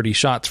maybe like 30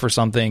 shots for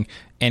something,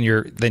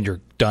 and then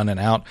you're done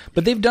and out.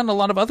 But they've done a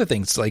lot of other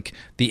things, like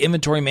the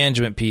inventory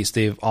management piece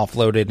they've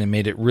offloaded and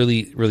made it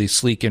really, really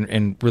sleek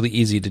and really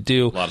easy to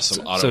do. A lot of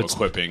some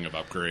auto-equipping of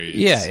upgrades.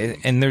 Yeah,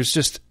 and there's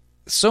just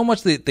so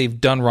much that they've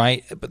done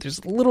right, but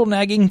there's little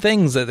nagging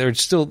things that are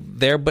still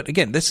there. But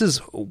again, it's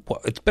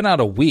been out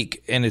a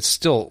week, and it's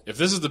still if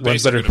this is the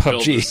base they're going to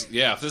build this,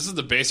 if this is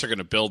the base they're going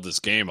to build this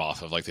game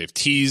off of, like they've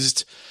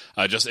teased.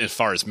 Just as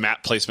far as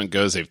map placement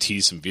goes, they've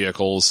teased some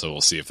vehicles, so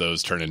we'll see if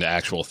those turn into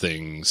actual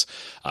things.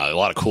 A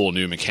lot of cool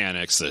new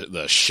mechanics,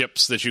 the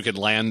ships that you could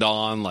land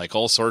on, like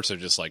all sorts of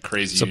just like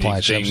crazy supply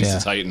unique ships,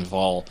 things to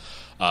Titanfall.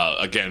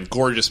 Again,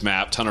 gorgeous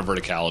map, ton of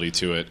verticality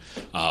to it.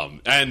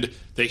 And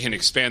they can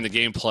expand the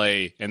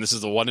gameplay, and this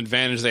is the one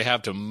advantage they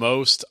have to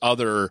most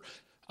other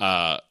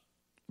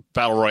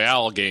Battle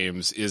Royale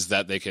games, is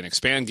that they can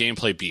expand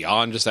gameplay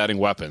beyond just adding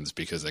weapons,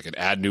 because they can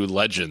add new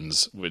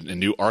legends and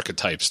new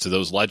archetypes to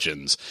those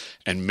legends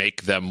and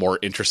make them more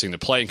interesting to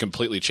play and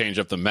completely change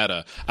up the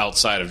meta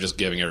outside of just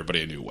giving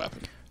everybody a new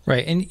weapon.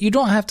 Right, and you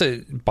don't have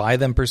to buy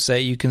them per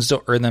se. You can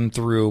still earn them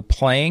through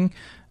playing.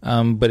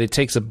 But it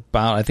takes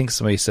about, I think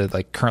somebody said,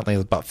 like currently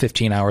about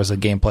 15 hours of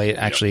gameplay. It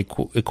actually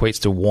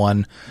equates to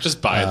one.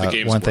 Just buy it. The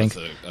game's one worth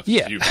thing. A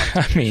few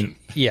I mean,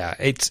 yeah,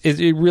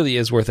 it really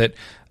is worth it.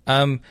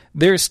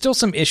 There's still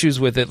some issues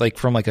with it, like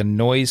from like a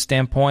noise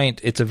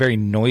standpoint. It's a very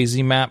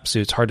noisy map, so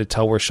it's hard to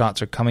tell where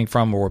shots are coming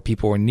from or where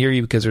people are near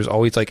you, because there's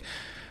always like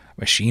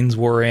machines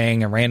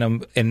whirring and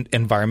random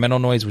environmental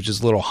noise, which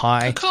is a little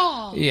high.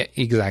 Yeah,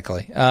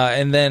 exactly.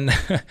 And then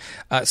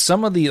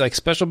some of the like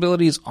special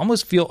abilities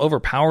almost feel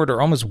overpowered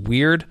or almost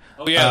weird.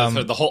 Oh yeah,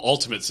 the whole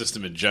ultimate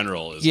system in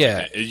general is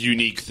like a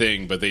unique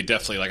thing, but they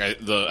definitely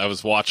I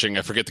was watching,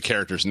 I forget the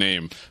character's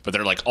name, but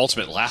their like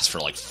ultimate lasts for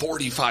like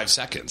 45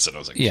 sequends, and I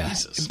was like,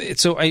 Jesus.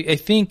 So I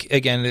think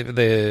again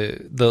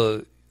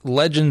the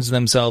legends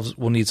themselves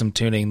will need some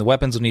tuning. The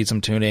weapons will need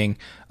some tuning.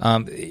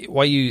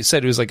 Why you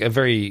said it was like a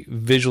very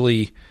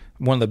visually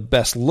one of the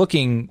best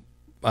looking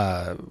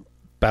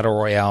Battle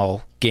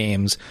Royale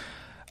games.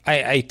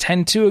 I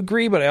tend to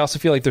agree, but I also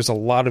feel like there's a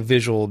lot of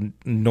visual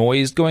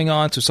noise going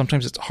on, so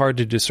sometimes it's hard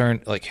to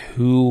discern like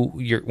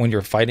when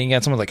you're fighting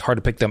against someone, like hard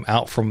to pick them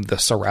out from the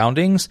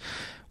surroundings.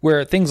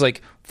 Where things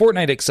like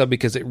Fortnite excel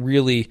because it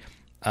really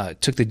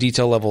took the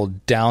detail level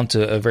down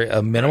to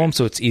a minimum,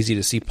 so it's easy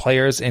to see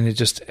players, and it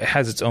just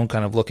has its own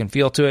kind of look and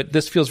feel to it.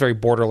 This feels very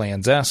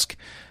Borderlands-esque,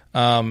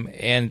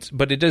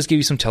 but it does give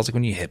you some tells, like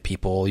when you hit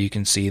people, you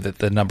can see that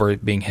the number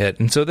being hit,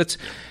 and so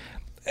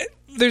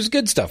there's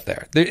good stuff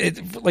there.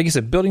 Like you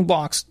said, building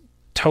blocks,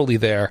 totally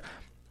there.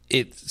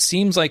 It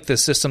seems like the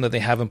system that they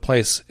have in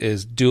place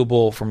is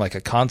doable from like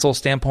a console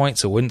standpoint,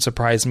 so it wouldn't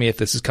surprise me if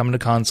this is coming to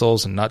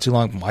consoles and not too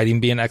long. Might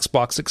even be an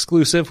Xbox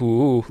exclusive.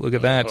 Ooh, look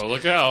at that. Oh,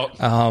 look out.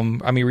 I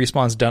mean,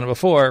 Respawn's done it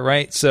before,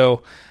 right?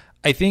 So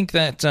I think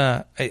that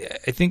I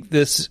think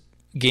this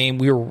game,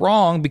 we were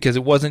wrong because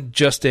it wasn't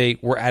just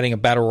we're adding a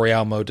battle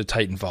royale mode to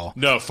Titanfall.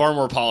 No, far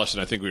more polished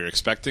than I think we were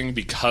expecting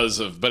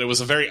but it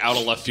was a very out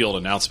of left field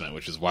announcement,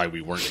 which is why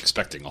we weren't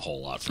expecting a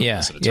whole lot from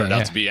this. And it turned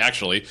out to be,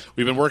 actually,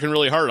 we've been working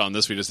really hard on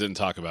this. We just didn't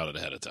talk about it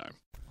ahead of time.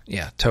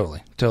 Yeah,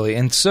 totally.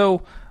 And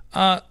so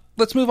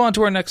let's move on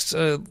to our next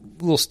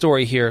little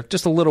story here.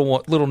 Just a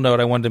little note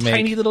I wanted to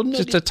make.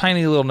 Just a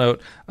tiny little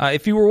note.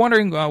 If you were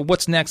wondering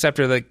what's next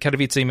after the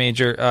Katowice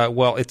Major,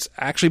 well, it's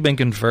actually been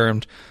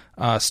confirmed.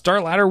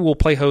 Starladder will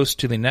play host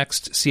to the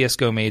next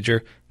CSGO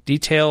Major.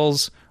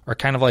 Details are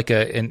kind of like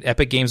an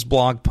Epic Games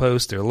blog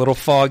post. They're a little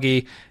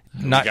foggy,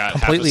 not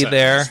completely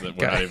there.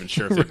 We're not even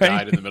sure if it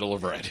died in the middle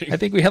of writing. I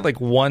think we had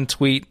like one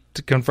tweet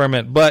to confirm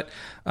it, but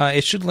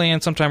it should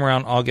land sometime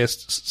around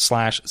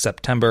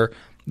August/September.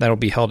 That'll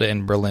be held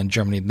in Berlin,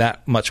 Germany.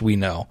 That much we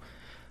know.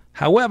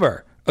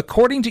 However,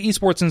 according to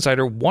Esports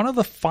Insider, one of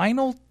the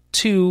final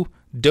 2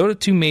 Dota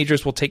 2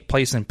 majors will take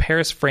place in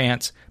Paris,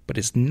 France, but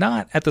is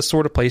not at the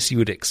sort of place you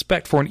would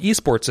expect for an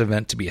esports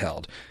event to be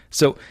held.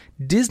 So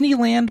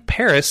Disneyland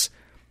Paris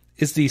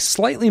is the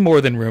slightly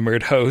more than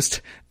rumored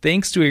host,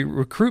 thanks to a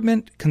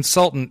recruitment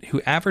consultant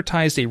who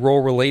advertised a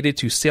role related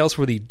to sales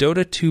for the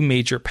Dota 2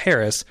 major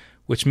Paris,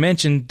 which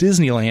mentioned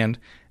Disneyland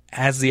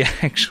as the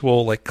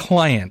actual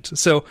client.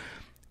 So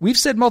we've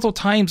said multiple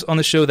times on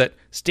the show that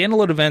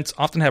standalone events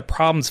often have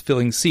problems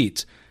filling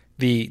seats.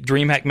 The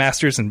DreamHack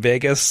Masters in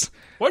Vegas.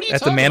 What are you at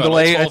talking the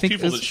Mandalay, about? I think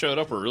people that showed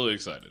up were really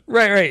excited.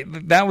 Right.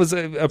 That was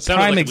a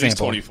prime like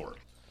example. At least 24.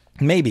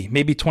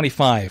 Maybe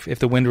 25 if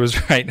the wind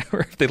was right,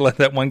 or if they let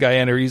that one guy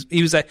in, or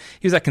he was at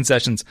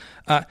concessions.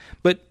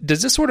 But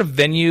does this sort of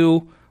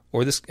venue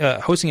or this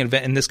hosting an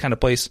event in this kind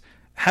of place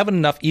have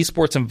enough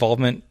esports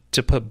involvement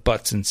to put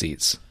butts in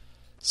seats?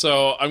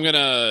 So I'm going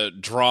to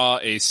draw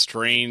a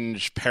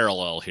strange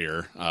parallel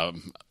here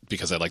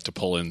because I like to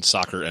pull in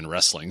soccer and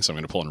wrestling, so I'm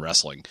going to pull in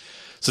wrestling.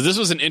 So this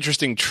was an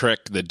interesting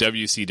trick that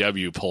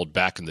WCW pulled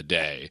back in the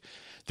day.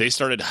 They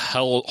started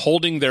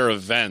holding their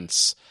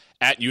events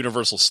at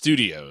Universal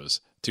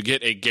Studios to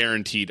get a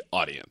guaranteed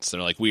audience.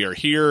 They're like, we are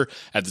here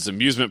at this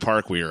amusement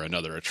park. We are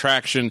another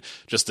attraction.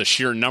 Just the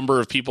sheer number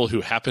of people who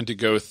happen to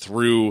go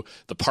through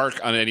the park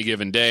on any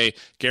given day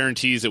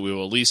guarantees that we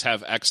will at least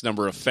have X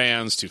number of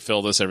fans to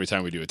fill this every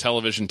time we do a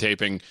television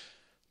taping.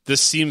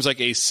 This seems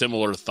like a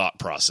similar thought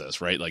process,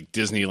 right? Like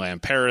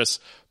Disneyland Paris,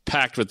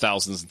 packed with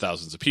thousands and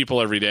thousands of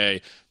people every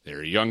day.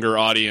 They're a younger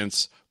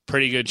audience.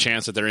 Pretty good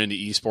chance that they're into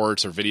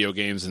esports or video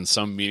games in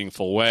some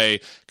meaningful way,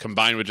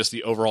 combined with just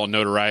the overall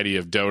notoriety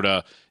of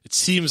Dota. It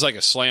seems like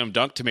a slam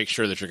dunk to make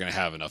sure that you're going to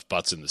have enough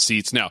butts in the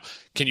seats. Now,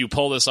 can you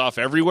pull this off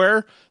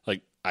everywhere?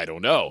 I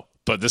don't know.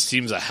 But this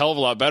seems a hell of a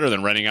lot better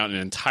than renting out an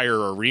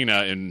entire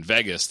arena in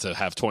Vegas to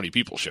have 20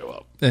 people show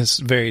up. That's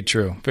very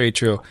true. Very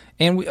true.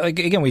 And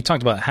we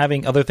talked about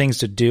having other things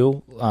to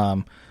do.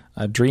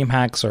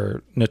 DreamHacks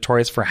are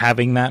notorious for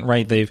having that,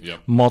 right? They've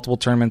multiple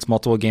tournaments,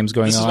 multiple games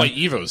going on. This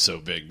is why EVO's so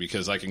big,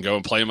 because I can go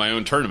and play my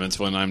own tournaments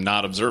when I'm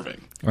not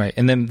observing. Right.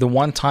 And then the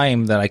one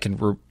time that I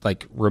can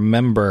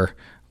remember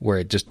where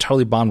it just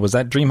totally bombed was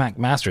that DreamHack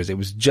Masters. It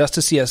was just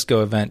a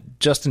CSGO event,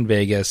 just in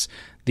Vegas.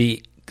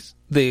 The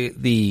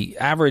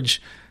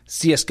average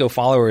CSGO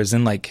follower is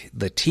in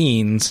the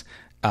teens,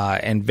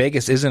 and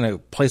Vegas isn't a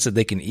place that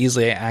they can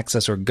easily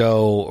access or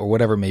go or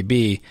whatever it may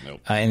be.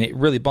 Nope. And it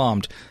really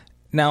bombed.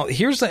 Now,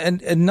 here's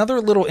another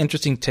little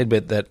interesting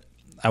tidbit that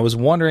I was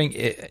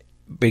wondering,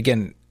 but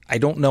again, I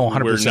don't know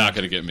 100%. We're not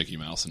going to get Mickey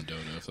Mouse and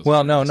Dota.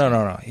 Well, no.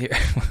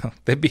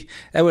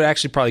 That would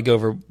actually probably go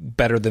over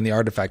better than the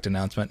Artifact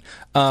announcement.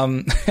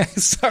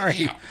 Sorry.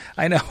 Yeah.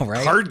 I know,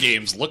 right? Card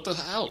games, look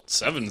out.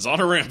 Seven's on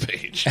a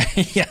rampage.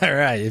 Yeah,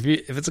 right.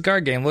 If it's a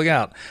card game, look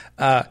out.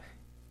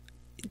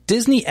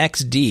 Disney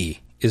XD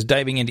is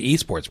diving into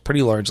esports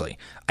pretty largely.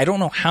 I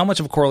don't know how much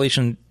of a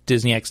correlation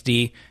Disney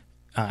XD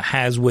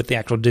has with the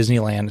actual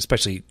Disneyland,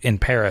 especially in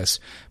Paris.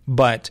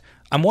 But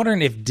I'm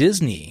wondering if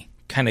Disney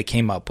kind of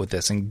came up with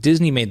this and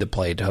Disney made the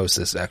play to host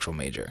this actual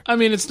major. I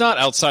mean, it's not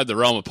outside the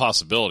realm of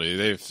possibility.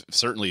 They've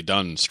certainly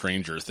done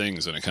stranger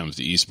things when it comes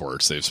to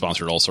esports. They've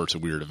sponsored all sorts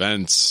of weird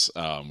events.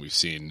 We've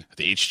seen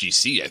the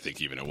HGC, I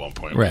think, even at one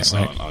point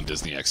on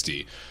Disney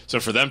XD. So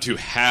for them to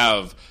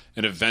have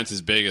an event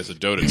as big as a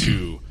Dota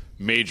 2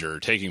 major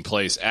taking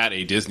place at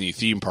a Disney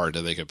theme park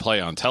that they could play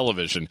on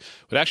television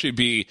would actually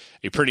be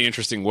a pretty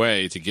interesting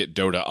way to get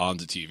Dota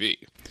onto TV.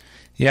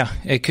 Yeah,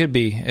 it could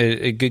be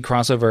a good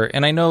crossover.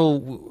 And I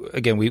know,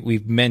 again,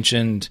 we've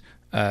mentioned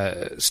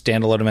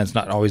standalone events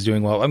not always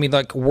doing well. I mean,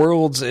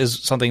 Worlds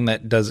is something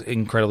that does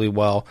incredibly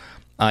well.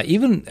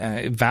 Even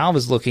Valve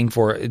is looking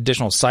for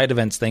additional side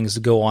events, things to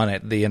go on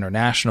at the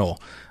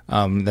International.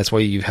 That's why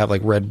you have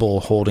Red Bull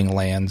holding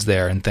lands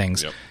there and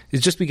things. Yep.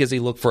 It's just because they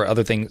look for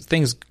other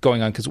things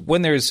going on. Because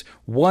when there's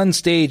one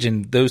stage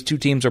and those two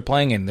teams are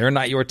playing and they're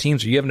not your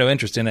teams or you have no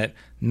interest in it,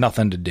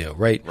 nothing to do,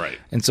 right? Right.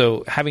 And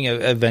so having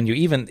a venue,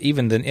 even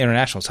the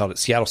International is held at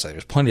Seattle site,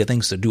 there's plenty of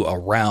things to do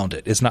around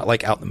it. It's not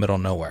out in the middle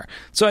of nowhere.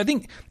 So I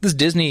think this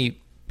Disney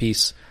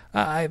piece,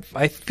 I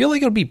feel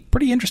like it'll be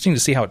pretty interesting to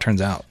see how it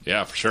turns out.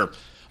 Yeah, for sure.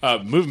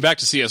 Moving back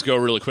to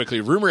CSGO really quickly,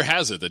 rumor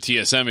has it that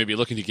TSM may be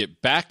looking to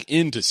get back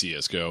into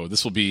CSGO.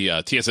 This will be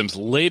TSM's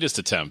latest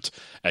attempt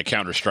at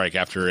Counter-Strike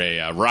after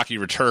a rocky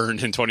return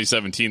in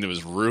 2017 that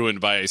was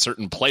ruined by a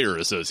certain player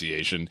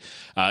association.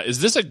 Is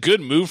this a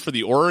good move for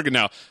the org?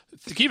 Now,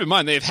 keep in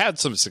mind, they've had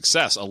some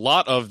success. A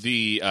lot of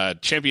the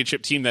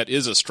championship team that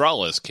is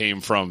Astralis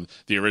came from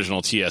the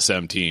original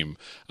TSM team.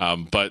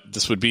 But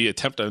this would be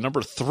attempt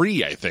number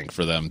 3, I think,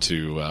 for them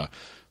to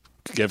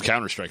give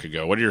Counter-Strike a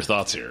go. What are your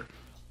thoughts here?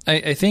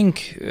 I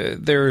think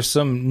there are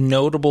some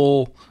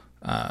notable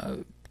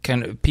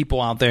kind of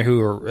people out there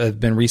who have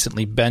been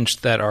recently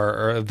benched that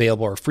are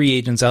available, or free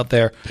agents out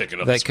there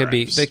that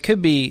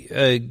could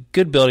be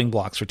good building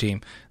blocks for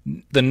team.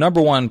 The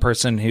number one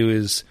person who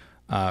is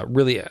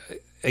really,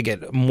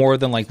 again, more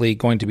than likely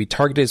going to be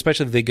targeted,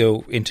 especially if they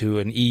go into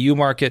an EU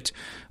market,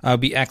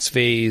 be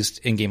X-phased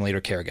in-game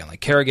leader Kerrigan.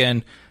 Like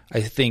Kerrigan, I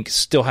think,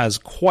 still has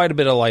quite a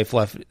bit of life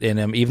left in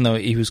him, even though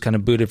he was kind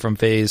of booted from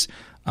FaZe.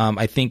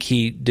 I think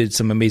he did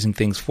some amazing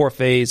things for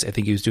FaZe. I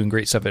think he was doing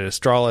great stuff at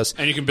Astralis.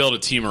 And you can build a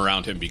team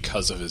around him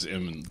because of his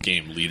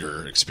in-game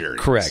leader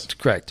experience.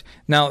 Correct.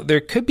 Now, there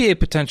could be a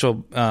potential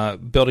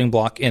building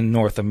block in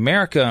North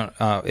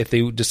America if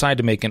they decide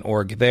to make an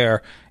org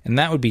there, and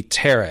that would be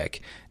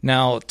Tarek.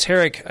 Now,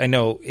 Tarek, I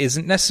know,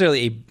 isn't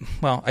necessarily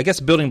I guess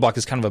building block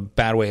is kind of a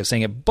bad way of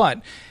saying it,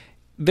 but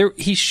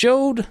he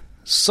showed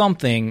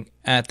something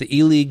at the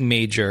E-League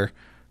Major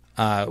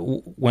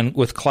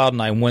with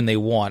Cloud9 when they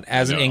won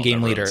as an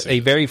in-game leader,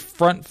 a very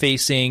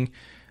front-facing,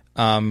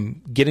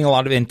 getting a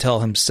lot of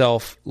intel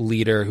himself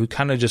leader who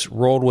kind of just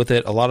rolled with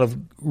it. A lot of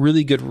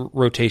really good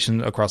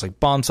rotation across like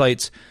bond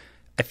sites.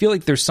 I feel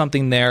like there's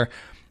something there.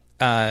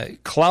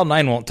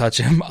 Cloud9 won't touch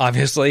him,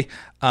 obviously.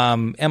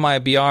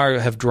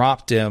 MIBR have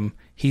dropped him.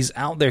 He's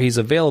out there. He's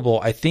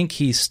available. I think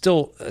he's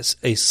still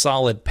a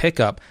solid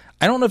pickup.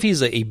 I don't know if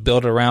he's a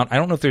build around. I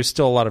don't know if there's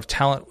still a lot of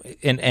talent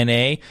in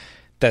NA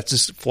that's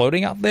just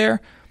floating out there.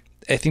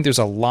 I think there's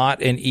a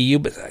lot in EU,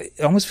 but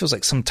it almost feels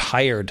like some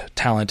tired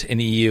talent in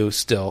EU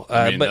still.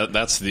 But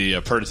that's the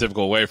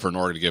prototypical way for an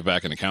org to get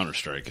back into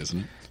Counter-Strike, isn't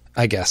it?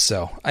 I guess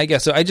so. I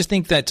just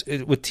think that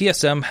with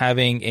TSM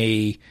having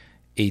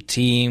a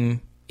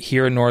team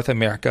here in North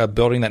America,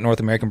 building that North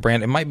American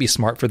brand, it might be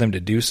smart for them to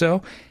do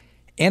so.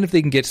 And if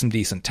they can get some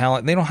decent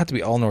talent, they don't have to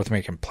be all North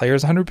American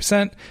players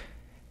 100%.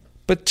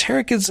 But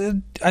Tarek is,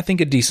 I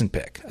think, a decent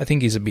pick. I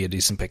think he's be a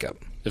decent pickup.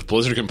 If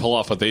Blizzard can pull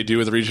off what they do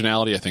with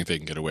regionality, I think they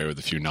can get away with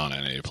a few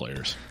non-NA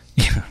players.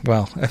 Yeah,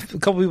 well, a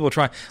couple people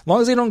try. As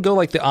long as they don't go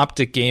like the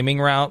Optic Gaming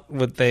route,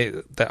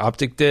 that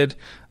Optic did,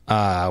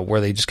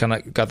 where they just kind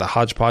of got the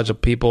hodgepodge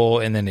of people,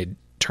 and then it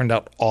turned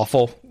out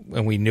awful,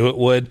 and we knew it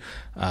would.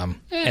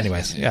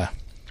 Anyways, yeah.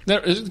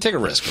 Take a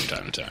risk from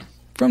time to time.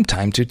 From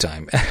time to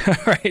time.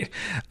 All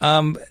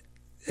right.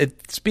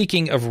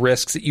 Speaking of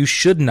risks that you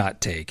should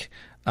not take,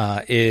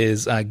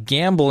 is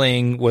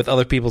gambling with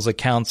other people's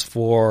accounts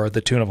for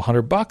the tune of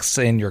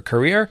 $100 in your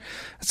career.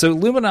 So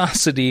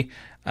Luminosity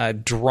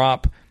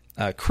drop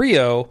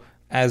Creo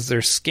as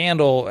their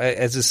scandal,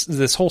 as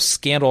this whole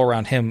scandal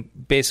around him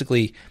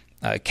basically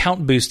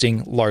account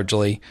boosting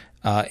largely,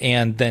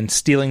 and then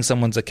stealing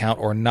someone's account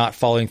or not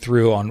following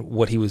through on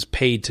what he was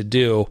paid to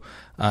do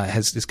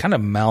is kind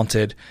of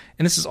mounted.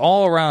 And this is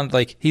all around,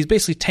 like, he's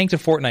basically tanked a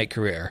Fortnite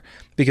career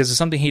because of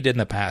something he did in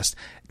the past.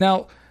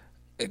 Now,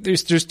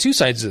 there's two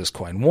sides to this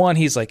coin. One,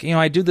 he's like,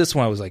 I did this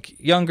when I was like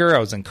younger. I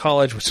was in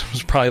college, which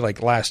was probably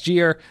like last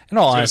year. And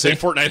all honesty,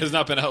 Fortnite has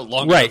not been out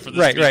long enough for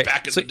this to be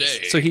back in the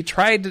day. So he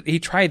tried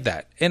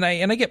that, and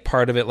I get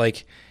part of it.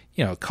 Like,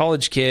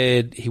 college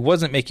kid, he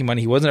wasn't making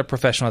money. He wasn't a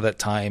professional at that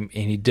time,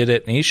 and he did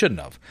it, and he shouldn't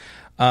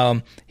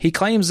have. He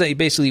claims that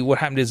basically what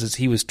happened is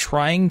he was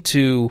trying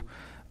to.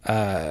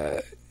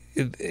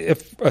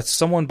 If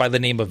someone by the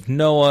name of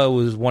Noah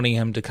was wanting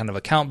him to kind of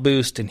account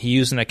boost, and he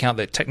used an account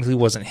that technically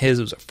wasn't his,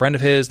 it was a friend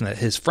of his, and that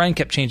his friend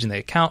kept changing the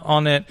account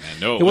on it.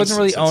 It wasn't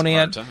really owning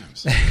it.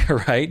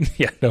 Right?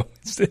 Yeah, no.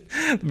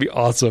 It'd be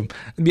awesome.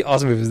 It'd be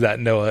awesome if it was that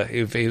Noah,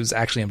 if he was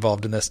actually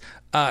involved in this.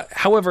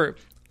 However,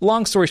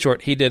 long story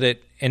short, he did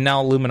it, and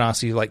now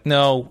Luminosity like,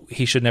 no,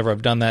 he should never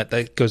have done that.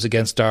 That goes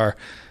against our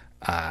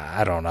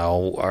I don't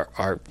know,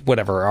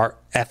 our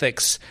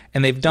ethics,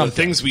 and they've done the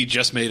things we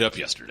just made up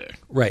yesterday.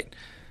 Right.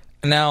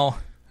 Now,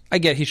 I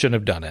get he shouldn't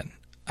have done it.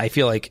 I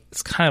feel like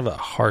it's kind of a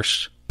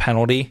harsh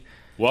penalty.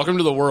 Welcome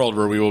to the world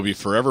where we will be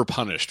forever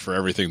punished for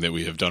everything that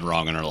we have done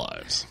wrong in our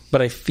lives.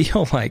 But I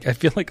feel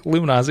like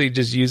Luminosity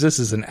just used this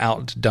as an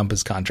out to dump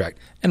his contract.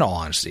 In all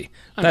honesty,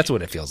 that's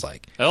what it feels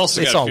like. I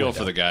also got to feel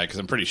for the guy because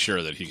I'm pretty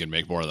sure that he can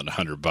make more than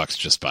 $100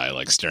 just by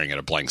like staring at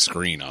a blank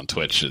screen on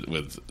Twitch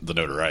with the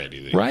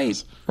notoriety. That he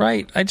has.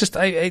 Right.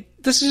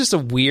 This is just a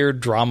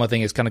weird drama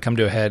thing that's kind of come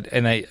to a head,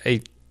 and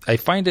I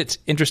find it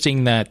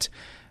interesting that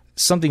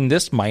something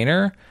this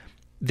minor,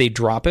 they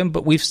drop him,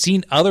 but we've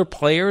seen other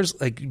players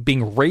like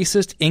being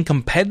racist in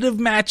competitive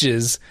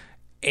matches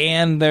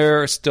and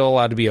they're still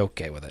allowed to be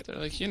okay with it. They're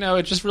like,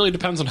 it just really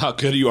depends on how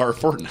good you are at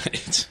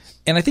Fortnite.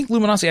 And I think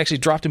Luminosity actually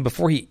dropped him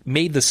before he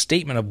made the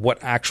statement of what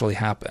actually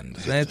happened.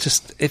 And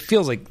it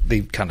feels like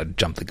they kind of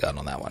jumped the gun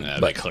on that one. Yeah,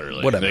 but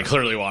they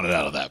clearly wanted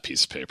out of that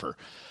piece of paper.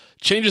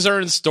 Changes are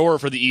in store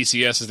for the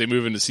ECS as they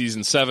move into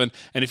Season 7,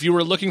 and if you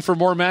were looking for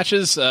more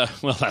matches,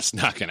 well, that's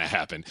not going to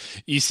happen.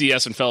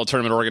 ECS and fellow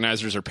tournament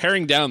organizers are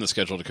paring down the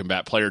schedule to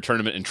combat player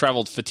tournament and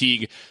travel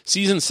fatigue.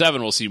 Season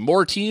 7 will see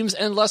more teams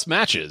and less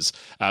matches,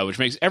 which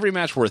makes every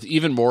match worth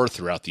even more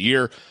throughout the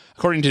year.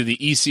 According to the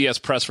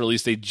ECS press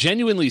release, they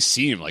genuinely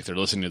seem like they're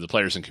listening to the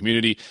players and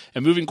community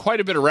and moving quite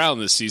a bit around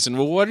this season.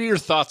 Well, what are your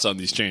thoughts on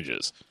these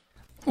changes?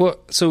 Well,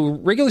 so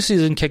regular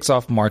season kicks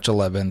off March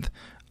 11th.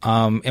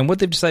 And what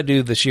they've decided to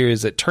do this year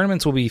is that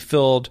tournaments will be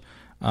filled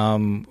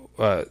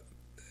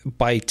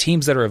by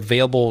teams that are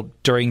available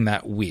during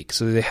that week.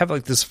 So they have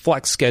like this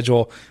flex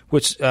schedule,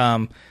 which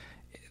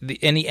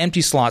any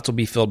empty slots will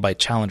be filled by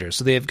challengers.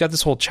 So they've got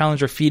this whole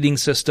challenger feeding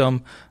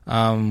system,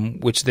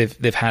 which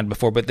they've had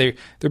before, but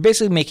they're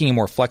basically making a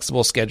more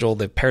flexible schedule.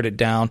 They've pared it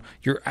down.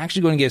 You're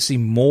actually going to get to see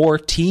more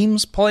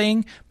teams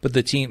playing, but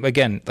the team,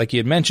 again, like you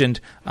had mentioned,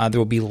 there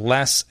will be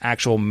less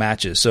actual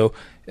matches. So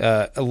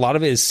a lot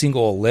of it is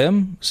single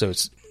elim, so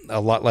it's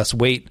a lot less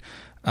weight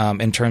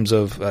in terms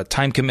of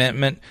time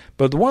commitment.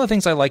 But one of the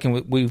things I like,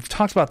 and we've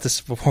talked about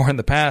this before in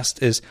the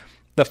past, is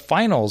the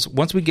finals.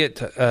 Once we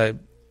get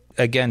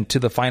again to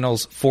the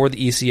finals for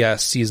the ECS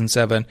Season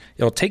 7,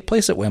 it'll take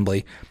place at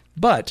Wembley,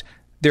 but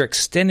they're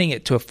extending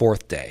it to a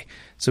fourth day.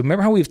 So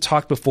remember how we've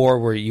talked before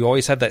where you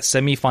always have that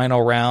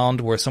semifinal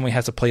round where somebody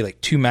has to play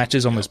like two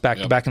matches almost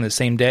back-to-back in the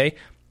same day?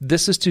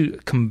 This is to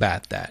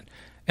combat that.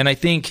 And I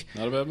think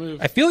not a bad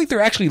move. I feel like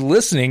they're actually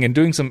listening and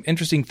doing some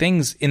interesting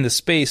things in the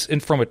space.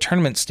 And from a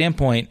tournament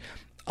standpoint,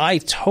 I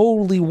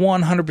totally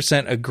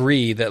 100%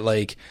 agree that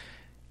like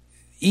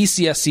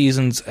ECS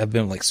seasons have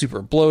been like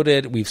super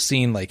bloated. We've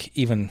seen like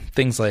even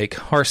things like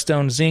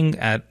Hearthstone Zing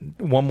at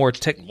one more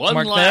tick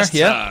mark there.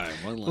 Yeah,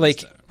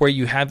 like where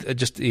you have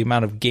just the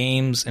amount of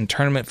games and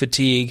tournament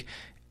fatigue.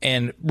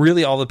 And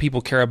really all the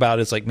people care about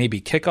is like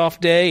maybe kickoff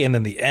day and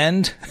then the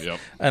end. Yep.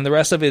 And the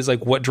rest of it is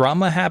like what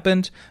drama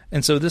happened.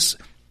 And so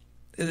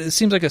it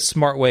seems like a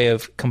smart way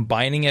of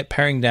combining it,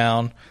 paring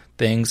down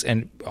things,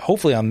 and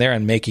hopefully on their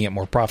end making it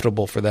more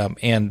profitable for them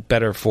and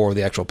better for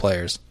the actual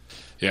players.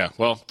 Yeah,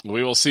 well,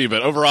 we will see.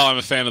 But overall, I'm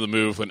a fan of the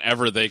move.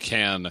 Whenever they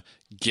can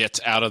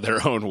get out of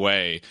their own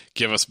way,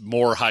 give us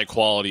more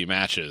high-quality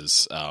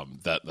matches.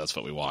 That's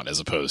what we want, as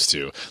opposed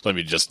to let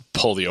me just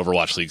pull the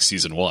Overwatch League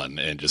Season 1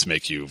 and just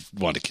make you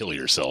want to kill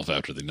yourself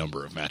after the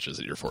number of matches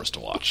that you're forced to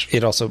watch.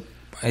 It also...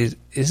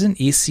 Isn't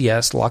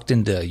ECS locked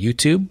into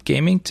YouTube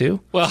gaming too?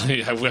 Well,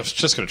 I was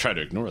just going to try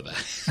to ignore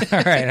that.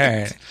 All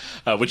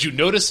right. Would you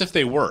notice if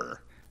they were?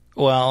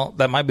 Well,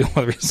 that might be one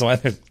of the reasons why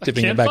they're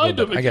dipping it back a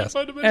little bit, I guess.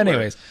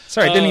 Anyways,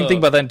 sorry, I didn't even think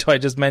about that until I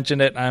just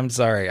mentioned it. I'm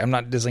sorry. I'm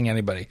not dissing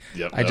anybody.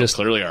 Yep, I just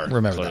clearly are.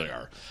 Remember clearly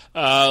that.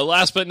 are.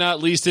 Last but not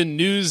least, in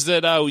news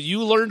that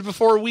you learned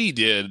before we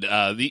did,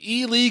 the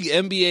E-League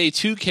NBA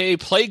 2K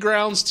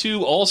Playgrounds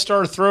 2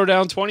 All-Star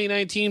Throwdown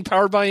 2019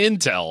 powered by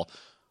Intel.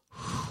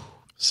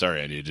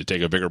 Sorry, I needed to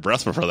take a bigger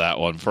breath before that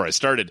one, before I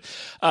started,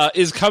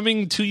 is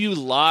coming to you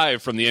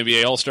live from the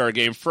NBA All-Star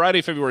Game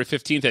Friday, February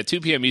 15th at 2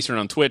 p.m. Eastern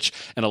on Twitch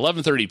and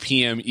 11:30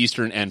 p.m.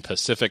 Eastern and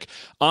Pacific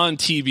on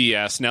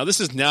TBS. Now,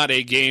 this is not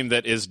a game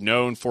that is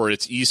known for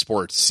its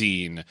esports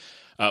scene.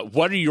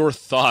 What are your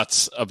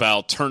thoughts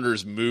about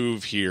Turner's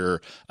move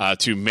here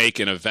to make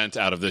an event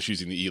out of this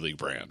using the E-League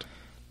brand?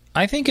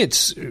 I think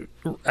it's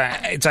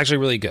actually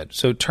really good.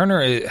 So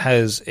Turner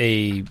has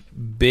a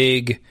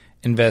big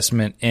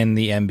investment in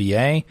the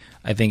NBA.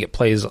 I think it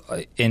plays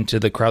into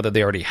the crowd that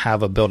they already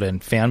have a built-in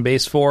fan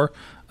base for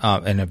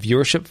and a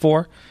viewership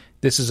for.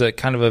 This is a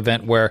kind of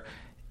event where,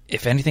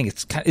 if anything,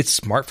 it's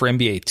smart for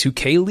NBA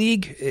 2K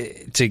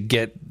League to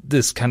get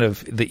this kind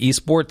of the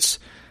esports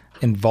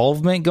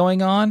involvement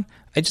going on.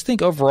 I just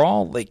think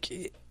overall,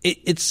 like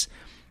it's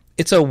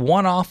a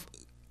one-off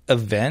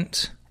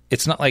event.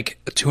 It's not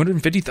like a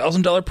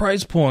 $250,000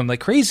 prize pool and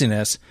like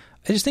craziness.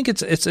 I just think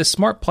it's a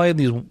smart play of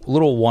these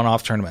little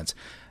one-off tournaments.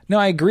 Now,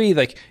 I agree,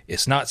 like,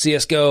 it's not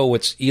CSGO,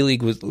 which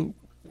E-League was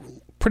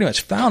pretty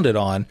much founded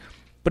on,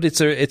 but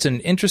it's an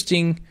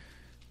interesting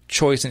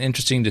choice, an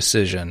interesting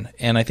decision.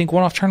 And I think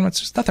one-off tournaments,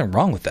 there's nothing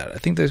wrong with that. I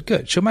think they're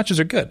good. Show matches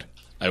are good.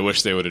 I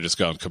wish they would have just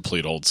gone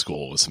complete old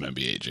school with some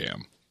NBA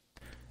Jam.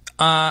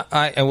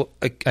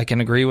 I can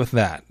agree with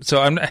that.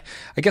 So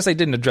I guess I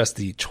didn't address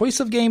the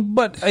choice of game,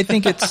 but I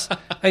think it's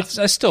I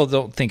still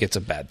don't think it's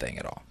a bad thing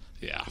at all.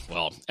 Yeah,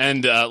 well,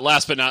 and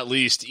last but not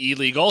least,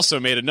 E-League also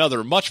made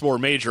another much more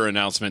major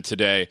announcement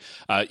today.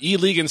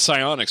 E-League and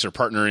Psyonix are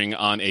partnering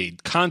on a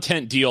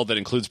content deal that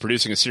includes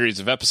producing a series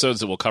of episodes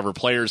that will cover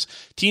players,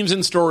 teams,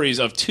 and stories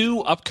of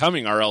 2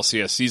 upcoming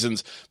RLCS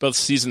seasons, both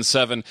Season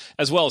 7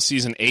 as well as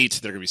Season 8.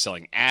 They're going to be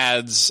selling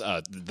ads,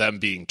 them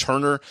being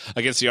Turner,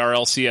 against the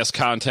RLCS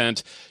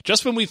content.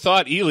 Just when we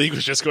thought E-League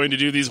was just going to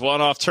do these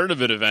one-off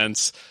tournament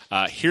events,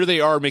 here they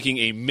are making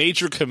a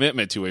major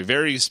commitment to a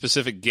very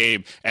specific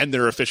game and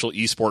their official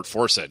esport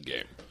for said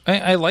game.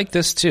 I like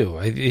this too.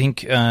 I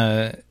think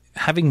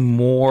having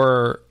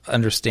more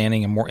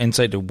understanding and more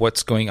insight to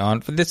what's going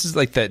on. This is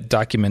like that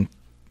documentary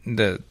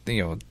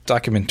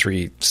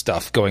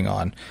stuff going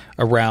on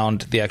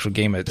around the actual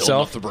game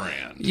itself. Build up the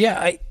brand.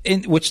 Yeah,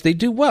 which they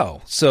do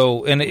well.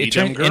 So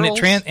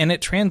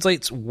it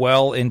translates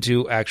well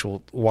into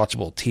actual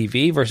watchable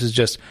TV versus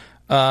just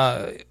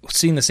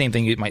seeing the same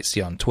thing you might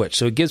see on Twitch.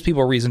 So it gives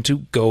people a reason to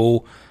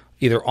go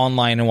either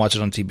online and watch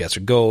it on TBS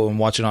or go and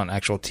watch it on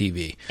actual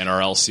TV. And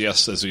our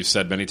LCS, as we've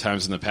said many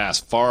times in the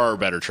past, far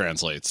better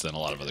translates than a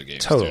lot of other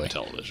games do on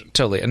television.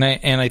 Totally. And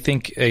I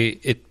think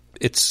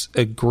it's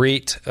a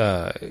great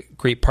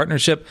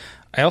partnership.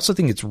 I also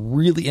think it's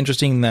really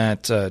interesting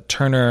that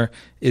Turner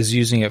is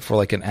using it for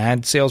like an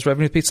ad sales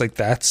revenue piece. Like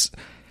that's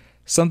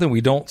something we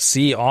don't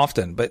see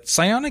often. But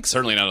Psyonix,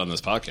 certainly not on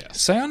this podcast.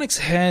 Psyonix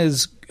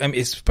has, I mean,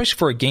 especially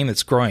for a game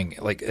that's growing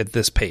like at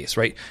this pace,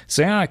 right?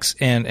 Psyonix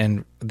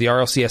and the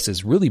RLCS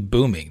is really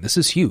booming. This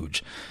is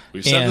huge.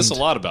 We've said this a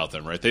lot about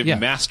them, right? They've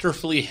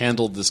masterfully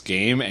handled this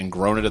game and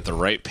grown it at the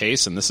right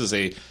pace, and this is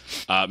a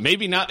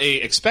maybe not a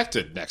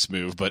expected next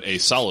move, but a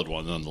solid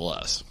one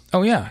nonetheless.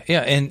 Oh yeah,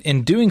 and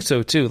in doing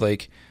so too,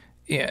 like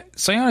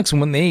Psyonix,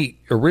 when they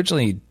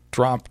originally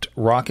dropped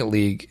Rocket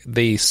League,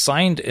 they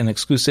signed an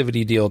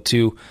exclusivity deal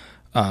to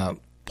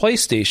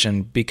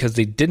PlayStation because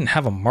they didn't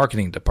have a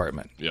marketing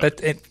department. Yep.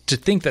 To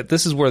think that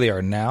this is where they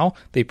are now,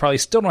 they probably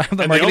still don't have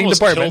the marketing department.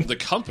 They almost killed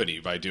the company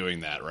by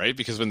doing that, right?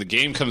 Because when the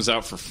game comes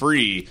out for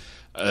free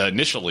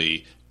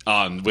initially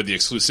with the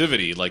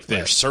exclusivity, like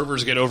their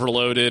servers get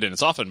overloaded, and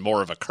it's often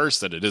more of a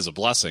curse than it is a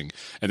blessing.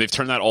 And they've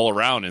turned that all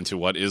around into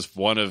what is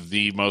one of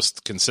the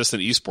most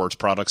consistent esports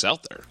products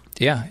out there.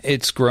 Yeah,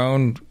 it's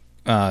grown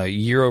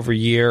year over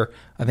year.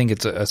 I think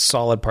it's a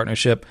solid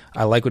partnership.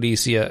 I like what the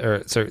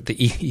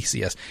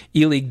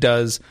E-League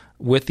does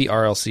with the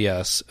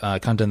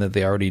RLCS content that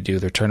they already do.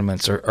 Their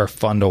tournaments are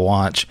fun to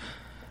watch.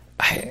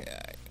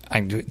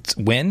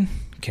 Win?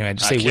 Can I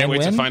just say win? I can't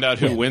wait to find out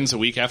who wins a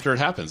week after it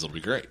happens. It'll be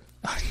great.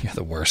 You're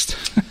the worst.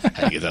 Had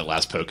to get that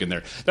last poke in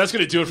there. That's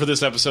going to do it for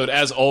this episode.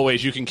 As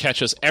always, you can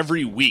catch us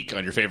every week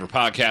on your favorite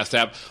podcast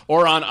app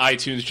or on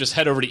iTunes. Just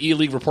head over to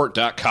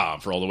eleaguereport.com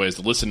for all the ways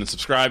to listen and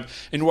subscribe.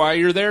 And while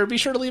you're there, be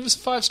sure to leave us a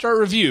 5-star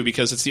review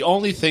because it's the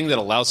only thing that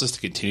allows us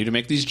to continue to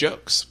make these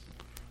jokes.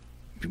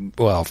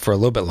 Well, for a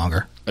little bit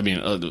longer. I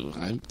mean, we're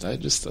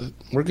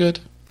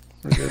good.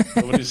 We're good.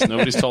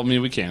 Nobody's told me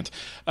we can't.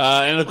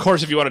 And of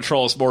course, if you want to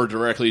troll us more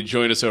directly,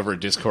 join us over at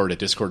Discord at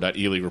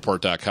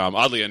discord.eleaguereport.com.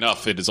 Oddly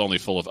enough, it is only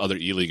full of other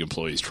E-League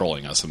employees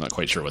trolling us. I'm not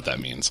quite sure what that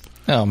means.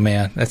 Oh,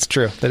 man. That's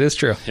true. That is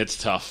true. It's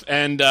tough.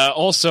 And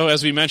also,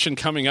 as we mentioned,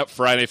 coming up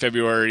Friday,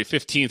 February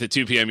 15th at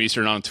 2 p.m.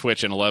 Eastern on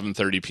Twitch and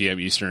 11:30 p.m.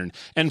 Eastern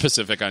and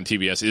Pacific on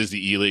TBS is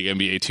the E-League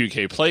NBA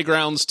 2K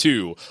Playgrounds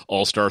 2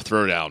 All-Star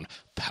Throwdown,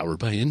 powered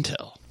by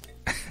Intel.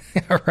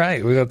 All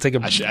right, we're gonna take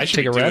a I should take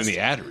be a rest. Doing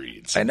the ad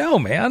reads. I know,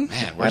 man.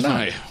 Where's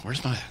my?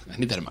 I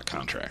need that in my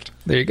contract.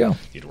 There you go.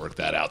 Need to work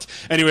that out.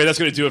 Anyway, that's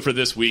gonna do it for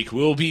this week.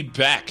 We'll be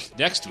back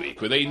next week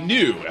with a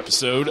new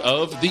episode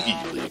of the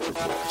E-League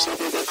Report.